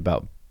fight worried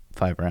about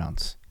 5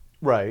 rounds.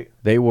 Right.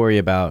 They worry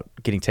about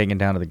getting taken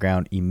down to the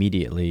ground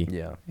immediately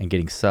Yeah. and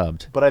getting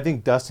subbed. But I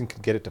think Dustin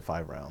could get it to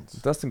 5 rounds.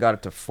 Dustin got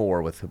it to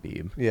 4 with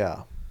Khabib.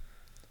 Yeah.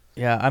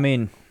 Yeah, I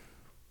mean,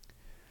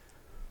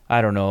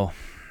 I don't know.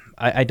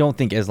 I don't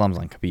think Islam's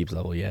on Khabib's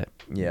level yet.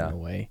 Yeah. No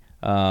way.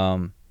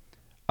 I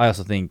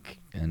also think,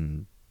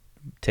 and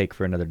take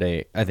for another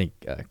day, I think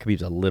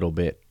Khabib's a little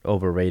bit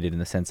overrated in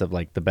the sense of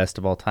like the best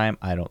of all time.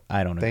 I don't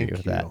agree Thank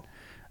with you.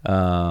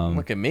 that.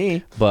 Look at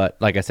me. But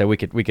like I said, we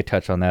could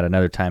touch on that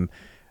another time.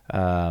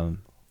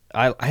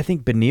 I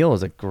think Beneil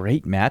is a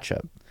great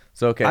matchup.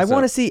 So okay, I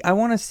want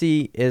to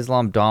see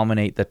Islam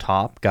dominate the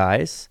top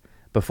guys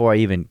before I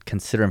even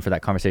consider him for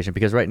that conversation,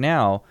 because right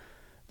now,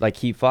 like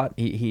he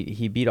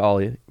beat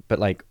Ali, but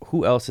like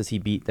who else has he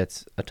beat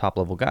that's a top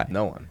level guy?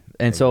 no one.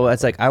 And so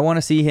it's like I want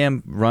to see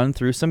him run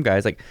through some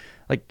guys. Like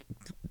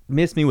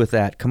miss me with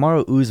that.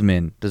 Kamaru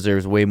Usman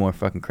deserves way more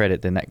fucking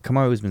credit than that.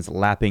 Kamaru Usman's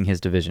lapping his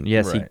division.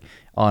 Yes, Right. he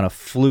on a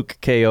fluke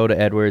KO to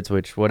Edwards,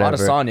 which whatever.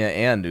 Adesanya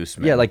and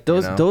Usman. Yeah, like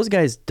those you know? those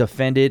guys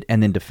defended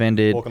and then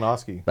defended.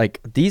 Volkanovski.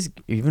 Like these,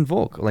 even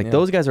Volk, like Yeah.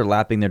 those guys are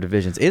lapping their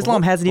divisions.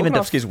 Islam hasn't even.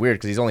 Volkanovski's weird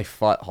because he's only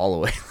fought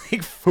Holloway.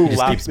 Like, Who just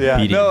laps? keeps Yeah.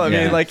 beating. no, I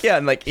mean, Yeah. like, yeah,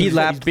 and like he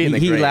lapped.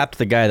 He lapped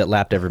the guy that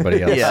lapped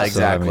everybody else. Yeah, So, I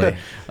exactly.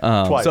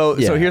 mean, Twice. So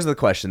Yeah. here's the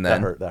question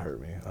That then, hurt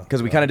me.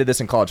 because we kind of did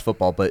this in college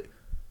football, but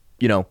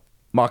you know,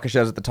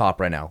 Makhachev's at the top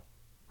right now.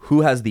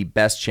 Who has the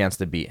best chance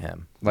to beat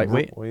him?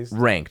 lightweight.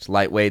 Ranked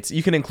lightweights.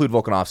 You can include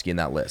Volkanovski in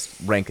that list.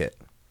 Rank it.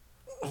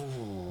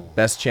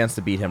 Best chance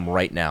to beat him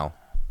right now.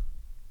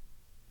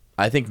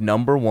 I think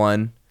number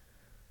one.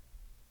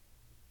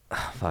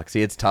 Fuck.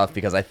 See, it's tough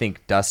because I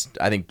think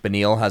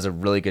Beneil has a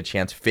really good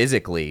chance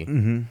physically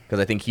because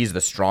I think he's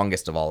the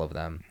strongest of all of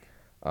them,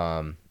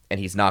 and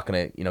he's not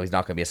gonna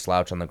be a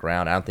slouch on the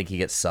ground. I don't think he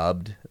gets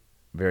subbed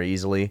very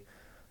easily,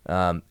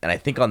 and I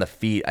think on the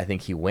feet, I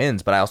think he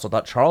wins. But I also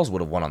thought Charles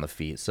would have won on the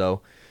feet,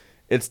 so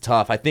it's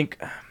tough. I think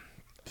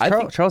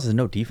Charles has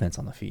no defense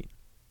on the feet,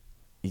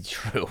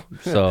 true.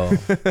 so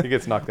He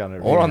gets knocked down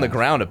every Or on time. the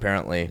ground,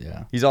 apparently.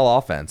 Yeah. He's all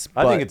offense.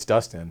 I but think it's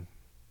Dustin.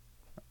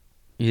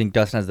 you think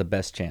Dustin has the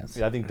best chance?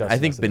 Yeah, I think Dustin. I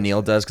think has the best Beneil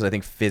chance. does because I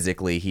think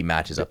physically he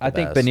matches up. I the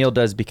think best. Beneil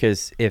does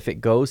because if it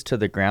goes to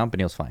the ground,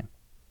 Beneil's fine.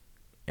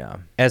 Yeah.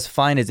 As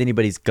fine as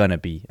anybody's gonna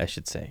be, I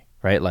should say,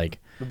 right? Like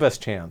The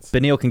best chance.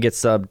 Beneil can get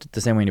subbed the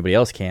same way anybody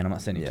else can. I'm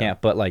not saying he Yeah.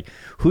 can't, but like,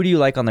 who do you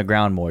like on the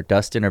ground more,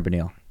 Dustin or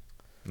Beneil?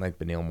 I like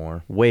Beneil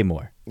more. Way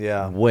more.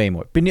 Yeah. Way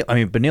more.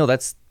 Beneil,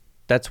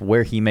 that's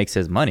where he makes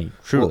his money,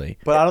 truly.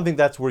 But I don't think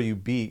that's where you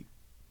beat.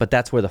 But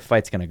that's where the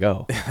fight's gonna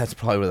go. That's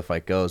probably where the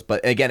fight goes.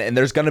 But again, and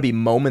there's going to be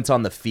moments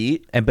on the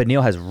feet. And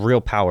Beneil has real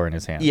power in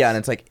his hands. Yeah, and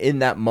it's like in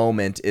that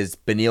moment, is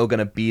Beneil going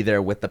to be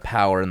there with the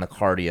power and the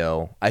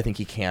cardio? I think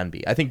he can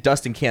be. I think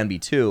Dustin can be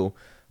too,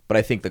 but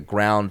I think the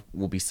ground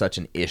will be such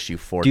an issue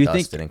for Do you think-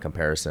 Dustin in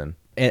comparison.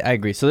 I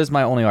agree. So this is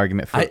my only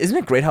argument for. Isn't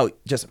it great how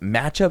just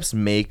matchups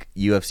make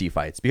UFC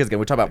fights? Because again,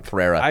 we talk about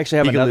Pereira. I actually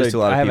have He could lose to a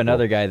lot of people.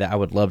 another guy that I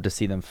would love to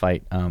see them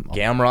fight.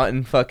 Gamrot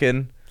and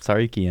fucking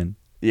Sarukian.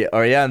 yeah,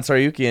 and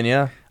Saryukian,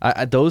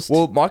 yeah. Those.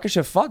 Well,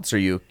 Makhachev fought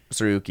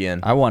Saryukian.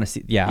 I want to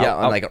see. Yeah. Yeah,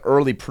 on like an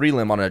early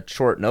prelim on a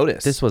short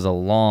notice. this was a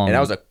long. And that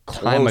was a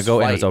time close ago,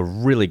 and it was fight. a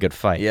really good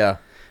fight. Yeah.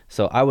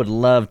 So I would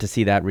love to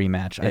see that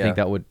rematch. I Yeah. think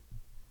that would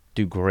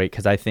do great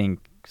because I think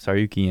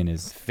Sarukian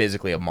is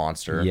Physically a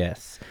monster.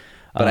 yes.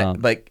 But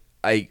Um,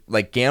 I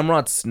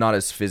Gamrot's not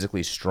as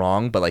physically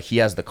strong, but like he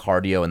has the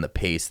cardio and the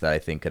pace that I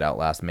think could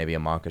outlast maybe a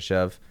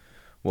Makhachev.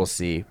 We'll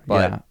see.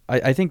 But yeah,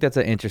 I think that's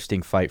an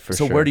interesting fight for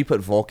so sure. where do you put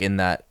Volk in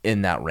that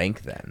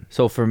rank then?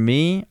 So for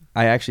me,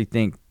 I actually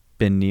think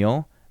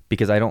Beneil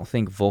because I don't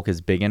think Volk is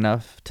big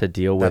enough to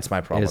deal with That's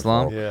my problem with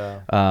Islam. Volk.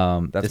 Yeah.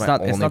 That's it's my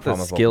not only the problem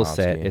with skill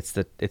set.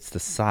 Volkanovski. It's the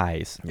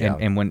size. Yeah.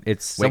 And when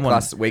it's Weight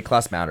someone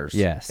class matters.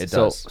 yes. It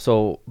so does.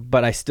 so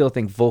but I still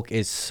think Volk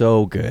is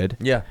so good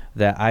Yeah.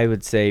 that I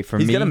would say for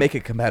He's me gonna make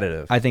it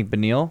competitive. I think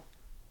Beneil,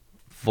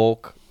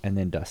 Volk, and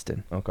then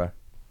Dustin. okay.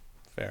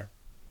 Fair.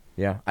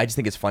 Yeah. I just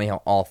think it's funny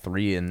how all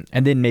three and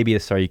And then maybe the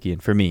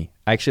Saryukian for me.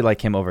 I actually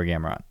like him over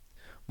Gamrot.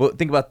 well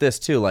think about this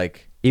too,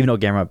 like Even though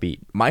Gamrot beat.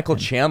 Michael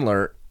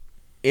Chandler,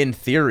 in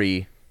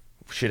theory,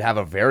 should have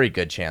a very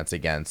good chance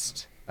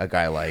against a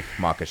guy like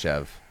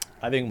Makhachev.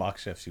 I think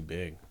Makhachev's too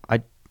big.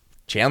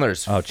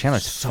 Chandler's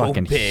Chandler's so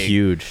fucking big.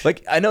 huge.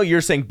 Like I know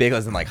you're saying big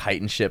as in like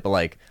height and shit, but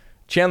like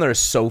Chandler is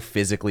so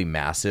physically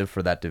massive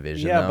for that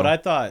division. Yeah, though. but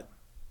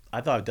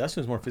I thought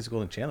Dustin was more physical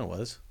than Chandler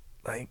was.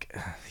 like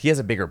he has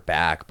a bigger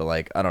back, but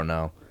like I don't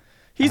know.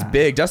 He's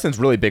big. Justin's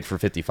really big for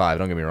 55.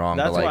 Don't get me wrong.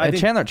 That's but like, why I And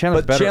think-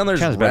 Chandler's but better. Chandler's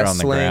better on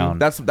the wrestling.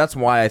 ground. That's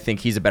why I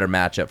think he's a better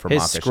matchup for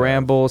His Makhachev.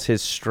 scrambles,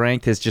 his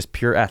strength, his just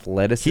pure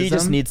athleticism. He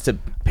just needs to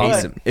pace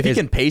But him. If he his-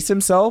 can pace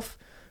himself,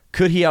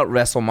 could he out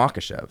wrestle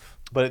Makhachev?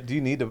 But do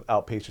you need to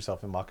outpace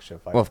yourself in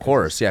Makhachev fight? Well, of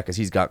course, yeah, because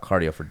he's got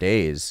cardio for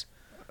days.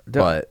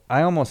 But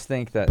I almost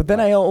think that. then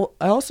I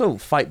also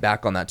fight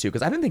back on that too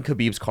because I didn't think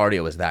Khabib's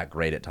cardio was that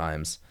great at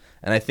times,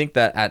 And I think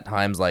that at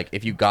times, like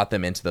if you got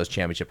them into those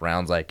championship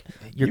rounds, like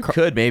Your you car-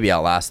 could maybe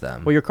outlast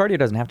them. Well, your cardio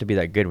doesn't have to be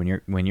that good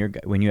when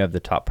you have the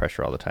top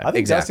pressure all the time. I think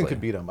Exactly. Dustin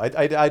could beat him.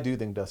 I do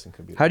think Dustin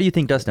could beat him. How do you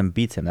think Dustin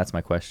beats him? That's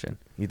my question.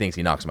 He thinks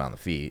he knocks him out on the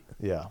feet.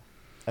 Yeah.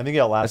 I think he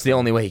outlasts That's the him.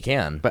 only way he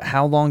can. But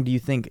how long do you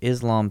think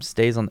Islam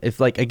stays on? If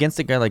like against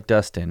a guy like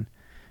Dustin,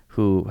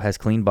 who has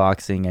clean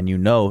boxing, and you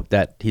know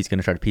that he's going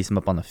to try to piece him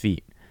up on the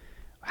feet,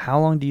 how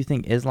long do you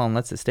think Islam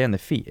lets it stay on the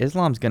feet?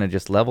 Islam's going to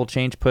just level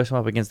change, push him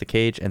up against the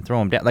cage, and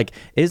throw him down. Like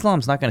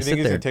Islam's not going You to think sit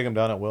he's there. going to take him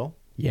down at will?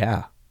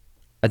 Yeah.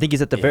 I think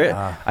he's at the very.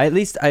 Yeah. I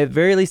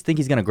very least think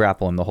he's going to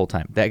grapple him the whole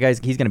time. He's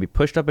going to be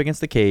pushed up against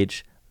the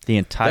cage the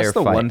entire That's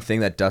the fight. one thing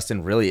that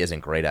Dustin really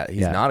isn't great at.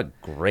 He's Yeah. not a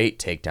great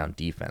takedown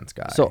defense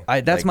guy. So,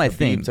 that's my Khabib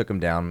thing. Took him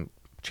down.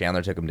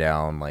 Chandler took him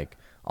down. Like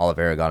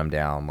Oliveira got him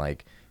down.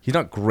 Like he's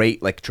not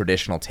great like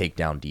traditional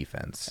takedown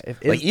defense.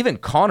 Like even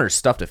Connor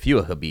stuffed a few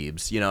of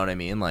Khabib's. You know what I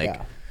mean? Like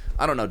Yeah.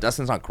 I don't know.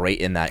 Dustin's not great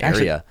in that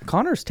Actually, area.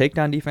 Connor's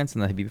takedown defense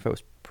in the Khabib fight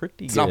was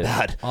pretty good. not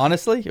bad.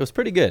 Honestly, it was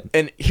pretty good.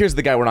 And here's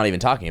the guy we're not even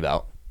talking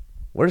about.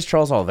 Where does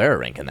Charles Oliveira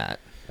rank in that?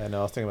 I know.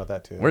 I was thinking about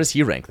that too. Where does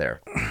he rank there?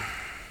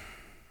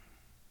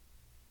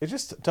 It's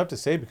just tough to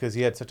say because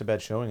he had such a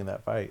bad showing in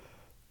that fight.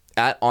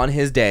 On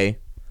his day,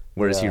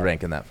 where does he Yeah.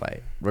 rank in that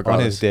fight? On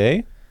Regardless. his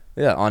day?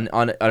 Yeah, on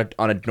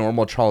a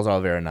normal Charles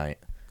Oliveira night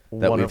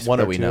that One that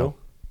or we two? know.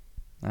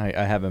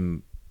 I have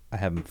him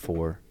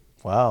 4.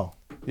 Wow.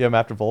 You have him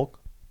after Volk?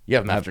 You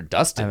have him after I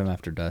Dustin. have him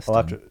after Dustin. Oh,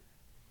 after.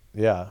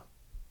 Yeah.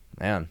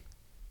 Man,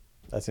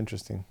 That's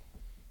interesting.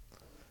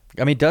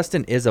 I mean,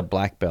 Dustin is a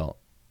black belt.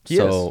 He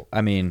so is.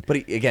 I mean, but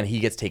he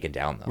gets taken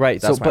down though.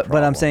 right. That's So, my but I'm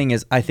problem. saying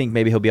is, I think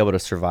maybe he'll be able to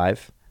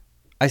survive.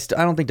 I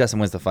don't think Dustin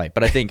wins the fight,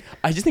 but I think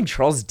I just think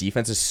Charles'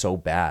 defense is so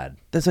bad.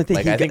 that's what I think.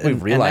 Like I think we've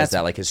and realized that's-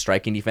 that, like his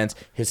striking defense,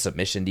 his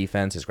submission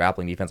defense, his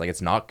grappling defense, like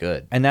it's not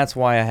good. and that's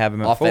why I have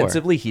him at 4.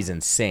 Offensively, he's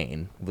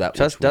insane. That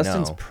which we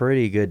Dustin's know.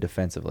 pretty good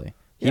defensively.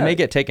 He Yeah. may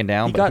get taken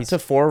down, He but got he's to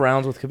 4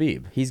 rounds with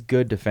Khabib. he's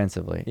good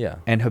defensively. Yeah.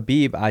 And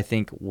Habib, I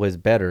think, was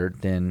better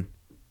than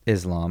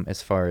Islam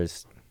as far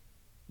as,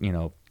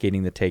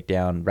 getting the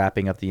takedown,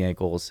 wrapping up the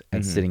ankles,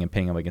 and sitting and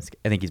pinning him against.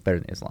 I think he's better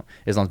than Islam.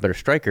 Islam's a better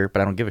striker,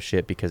 but I don't give a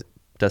shit because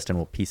Dustin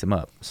will piece him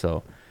up.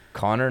 So,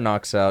 Connor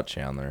knocks out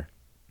Chandler.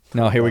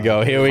 no, here we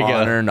go. Here we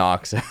Connor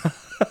knocks out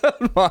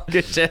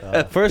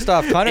Makhachev First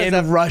off, Connor's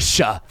in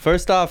Russia.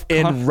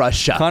 In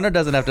Russia. Connor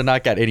doesn't have to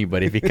knock out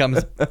anybody. If he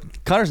comes,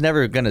 Connor's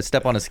never gonna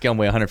step on a scale and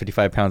weigh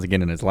 155 pounds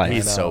again in his life.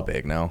 He's I so know.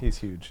 big now. He's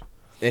huge.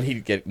 And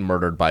he'd get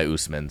murdered by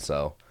Usman,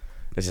 so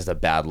it's just a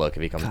bad look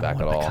if he comes back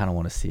at all. I kind of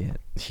want to see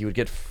it. He would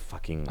get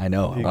fucking. I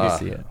know. I You want uh,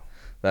 to see it.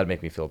 That'd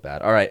make me feel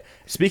bad. All right.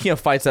 Speaking of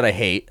fights that I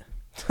hate,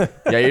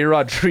 Yair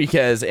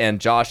Rodriguez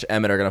and Josh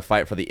Emmett are going to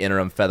fight for the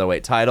interim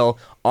featherweight title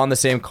on the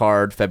same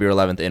card, February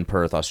 11th in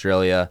Perth,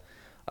 Australia.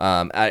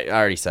 I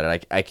already said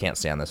it. I can't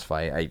stand this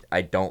fight.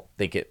 I don't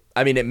think it.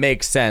 I mean, it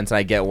makes sense, and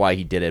I get why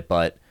he did it,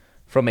 but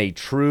from a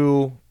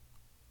true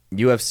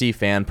UFC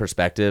fan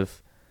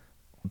perspective,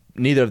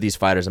 neither of these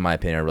fighters, in my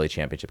opinion, are really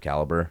championship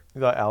caliber.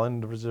 You thought Allen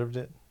deserved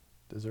it?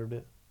 Deserved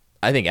it?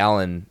 I think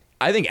Allen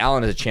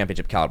is a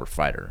championship caliber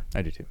fighter.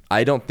 I do too.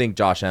 I don't think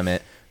Josh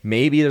Emmett.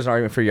 Maybe there's an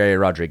argument for Yair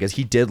Rodriguez.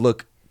 He did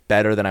look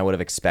better than I would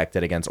have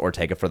expected against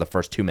Ortega for the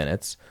first 2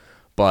 minutes,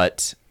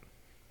 but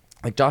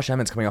like Josh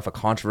Emmett's coming off a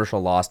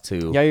controversial loss to.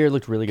 Yair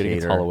looked really good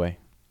against Cater. Holloway.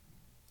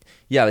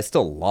 Yeah, they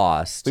still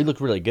lost. He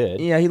looked really good.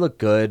 Yeah, he looked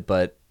good,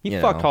 but He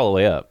you fucked know.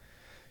 Holloway up.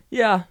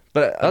 Yeah,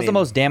 but That was the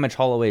most damage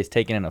Holloway's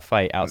taken in a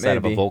fight outside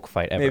of a Volk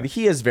fight ever. Maybe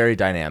he is very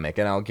dynamic,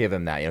 and I'll give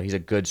him that. You know, he's a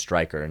good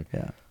striker, and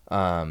Yeah.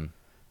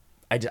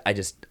 I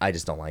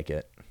just don't like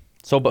it.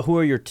 So, but who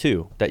are your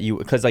two that you?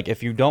 Because like,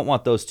 if you don't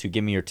want those two,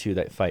 give me your two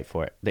that fight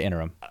for it, the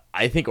interim.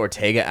 I think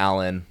Ortega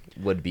Allen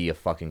would be a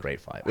fucking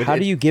great fight. How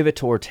do you give it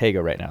to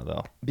Ortega right now,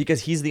 though?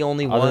 Because he's the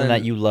only Other one than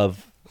that, you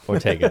love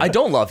Ortega. I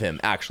don't love him,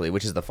 actually,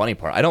 which is the funny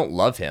part. I don't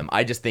love him.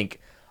 I just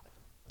think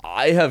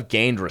I have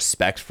gained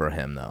respect for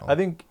him, though. I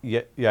think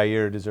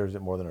Yair deserves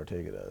it more than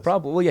Ortega does.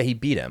 Probably, well, yeah, he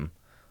beat him.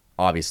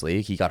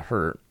 Obviously, he got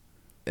hurt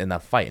in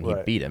that fight, and he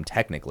Right. beat him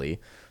technically.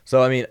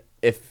 So, I mean,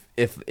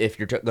 if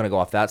you're going to go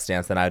off that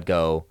stance, then I'd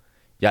go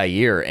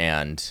Yair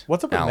and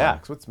What's up with Allen.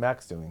 Max? What's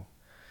Max doing?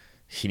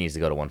 He needs to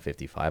go to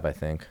 155. I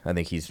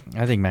think he's.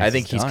 I think Max. I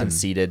think is he's done.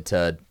 conceded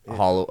to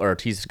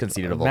he's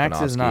conceded to Volkanovski.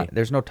 Max is not.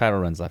 There's no title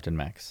runs left in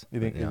Max.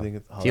 You think? Yeah. You think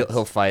it's,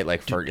 He'll fight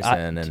like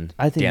Ferguson and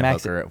I think Dan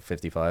Max- Hooker at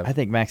 55. I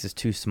think Max is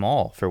too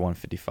small for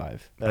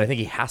 155, but I think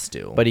he has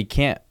to. but he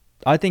can't.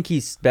 I think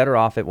he's better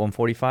off at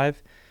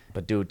 145.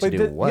 But dude, But do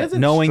he what? doesn't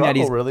Knowing that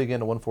struggle he's- really getting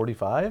to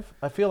 145.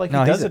 I feel like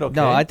No, he does he's, it okay.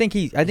 no. I think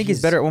he's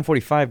better at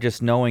 145.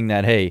 Just knowing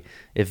that, hey,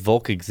 if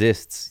Volk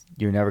exists,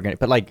 you're never gonna.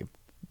 But like,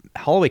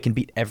 Holloway can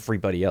beat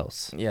everybody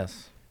else.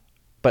 Yes.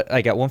 But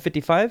like at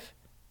 155,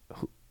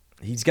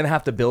 He's gonna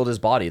have to build his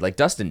body like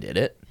Dustin did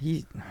it.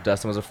 he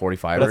Dustin was a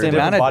 45. But that's a the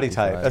different amount of- body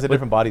type. That's a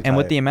different body type. and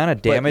with the amount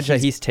of damage that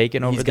he's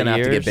taken over he's the gonna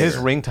have to years, get his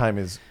bigger. ring time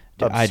is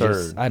I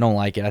absurd. don't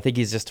like it. I think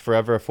he's just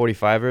forever a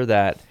 45er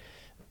that,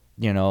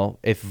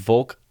 if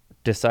Volk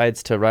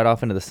decides to ride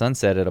off into the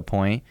sunset at a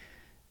point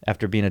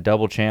after being a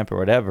double champ or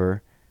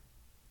whatever,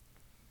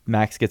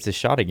 Max gets his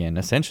shot again,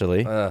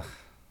 essentially. Ugh,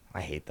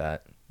 I hate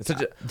that. It's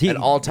such He- an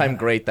all-time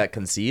great that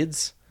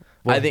concedes.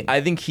 I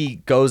think he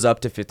goes up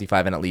to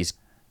 55 and at least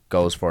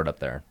goes for it up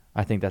there.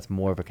 I think that's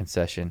more of a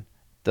concession.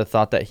 The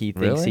thought that he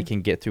thinks Really? he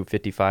can get through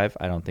 55,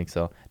 I don't think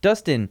so.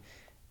 Dustin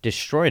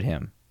destroyed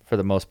him for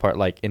the most part,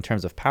 like in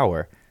terms of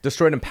power.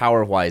 Destroyed him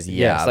power-wise,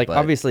 yeah. Yes, like but,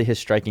 obviously his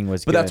striking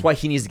was but good. that's why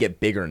he needs to get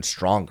bigger and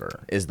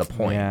stronger. Is the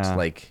point? Yeah.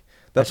 Like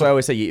that's why I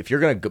always say if you're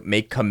gonna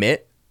make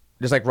commit,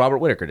 just like Robert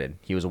Whitaker did.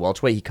 He was a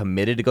welterweight. He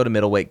committed to go to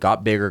middleweight,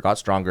 got bigger, got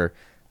stronger,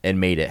 and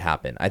made it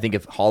happen. I think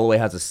if Holloway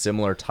has a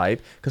similar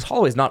type, because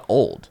Holloway's not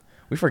old.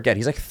 We forget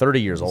he's like 30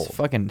 years He's old.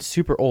 fucking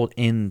super old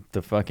in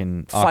the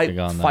fucking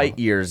octagon, though, Fight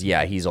years,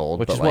 yeah, he's old.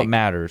 which but is like, what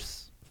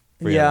matters.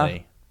 Really. Yeah,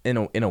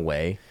 in a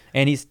way.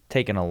 And he's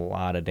taken a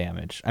lot of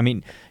damage. I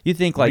mean, you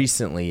think like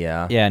Recently,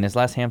 yeah. yeah, in his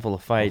last handful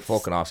of fights,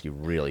 Volkanovski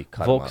really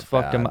cut him Volks up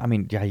fucked him. bad. I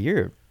mean,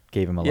 Jair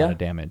gave him a Yeah, lot of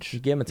damage. he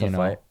gave him a tough you know?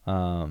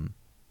 fight.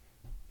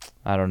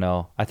 I don't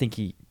know. I think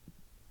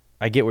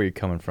I get where you're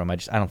coming from. I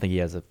don't think he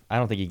has a. I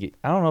don't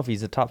know if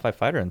he's a top 5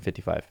 fighter in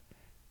 55.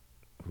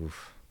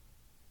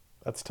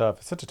 That's tough.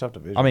 It's such a tough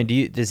division. I mean,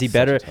 is he Such a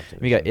better? tough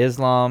We got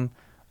Islam,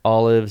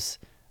 Olives,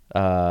 See,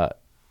 like,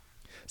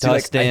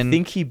 Dustin. I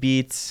think he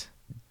beats.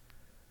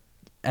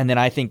 And then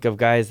I think of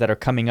guys that are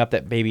coming up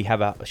that maybe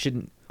have a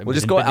shouldn't. We'll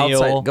just go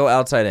outside. Go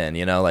outside in.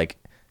 You know, like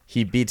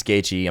he beats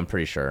Gaethje. I'm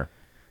pretty sure.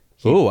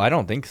 Ooh, I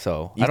don't think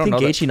so. You I don't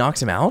think know. Gaethje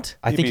knocks him out?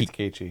 I think beats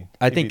Gaethje.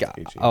 I He think.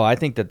 beats Gaethje. Oh, I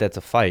think that's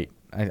a fight.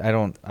 I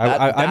don't.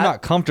 That- I'm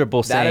not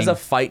comfortable saying. That is a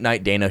fight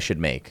night Dana should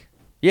make.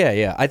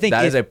 Yeah. I think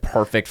That if, is a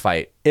perfect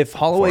fight. if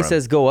Holloway for him.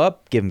 says go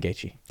up, give him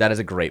Gaethje. That is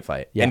a great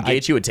fight. Yeah, and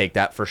Gaethje would take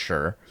that for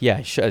sure. Yeah,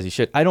 he should, as he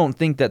should. I don't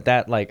think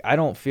that like I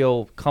don't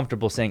feel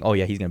comfortable saying, oh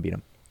yeah, he's gonna beat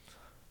him.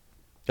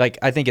 Like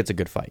I think it's a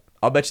good fight.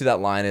 I'll bet you that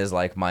line is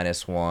like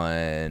minus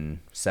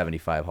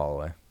 175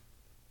 Holloway.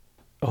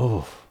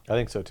 Oh, I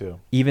think so too.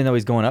 even though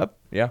he's going up.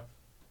 Yeah.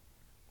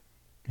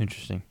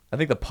 Interesting. I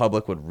think the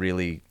public would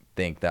really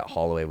think that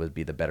Holloway would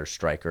be the better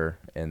striker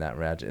in that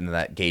match, and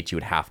that Gaethje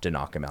would have to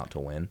knock him out to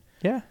win.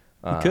 Yeah,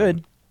 he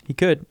could. He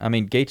could. I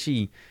mean,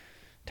 Gaethje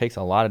takes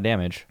a lot of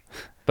damage,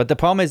 but the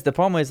problem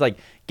is like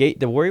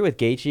the worry with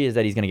Gaethje is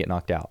that he's gonna get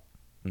knocked out.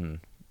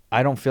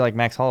 I don't feel like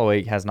Max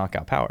Holloway has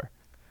knockout power,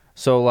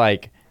 so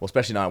like Well,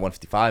 especially not at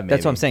 155. Maybe.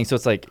 that's what I'm saying. So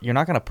it's like you're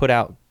not gonna put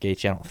out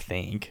Gaethje. I don't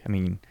think. I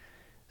mean,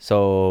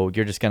 so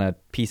you're just gonna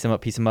piece him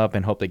up,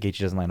 and hope that Gaethje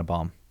doesn't land a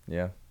bomb.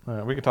 Yeah. All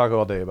right, we could talk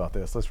all day about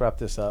this. Let's wrap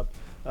this up.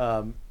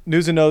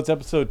 News and notes,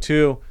 episode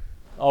 2.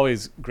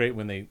 Always great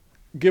when they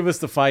give us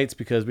the fights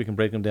because we can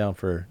break them down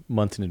for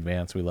months in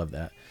advance. We love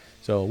that.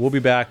 So we'll be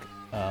back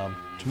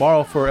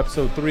tomorrow for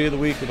episode 3 of the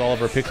week with all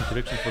of our picks and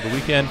predictions for the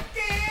weekend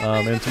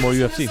and some more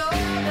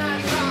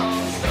UFC.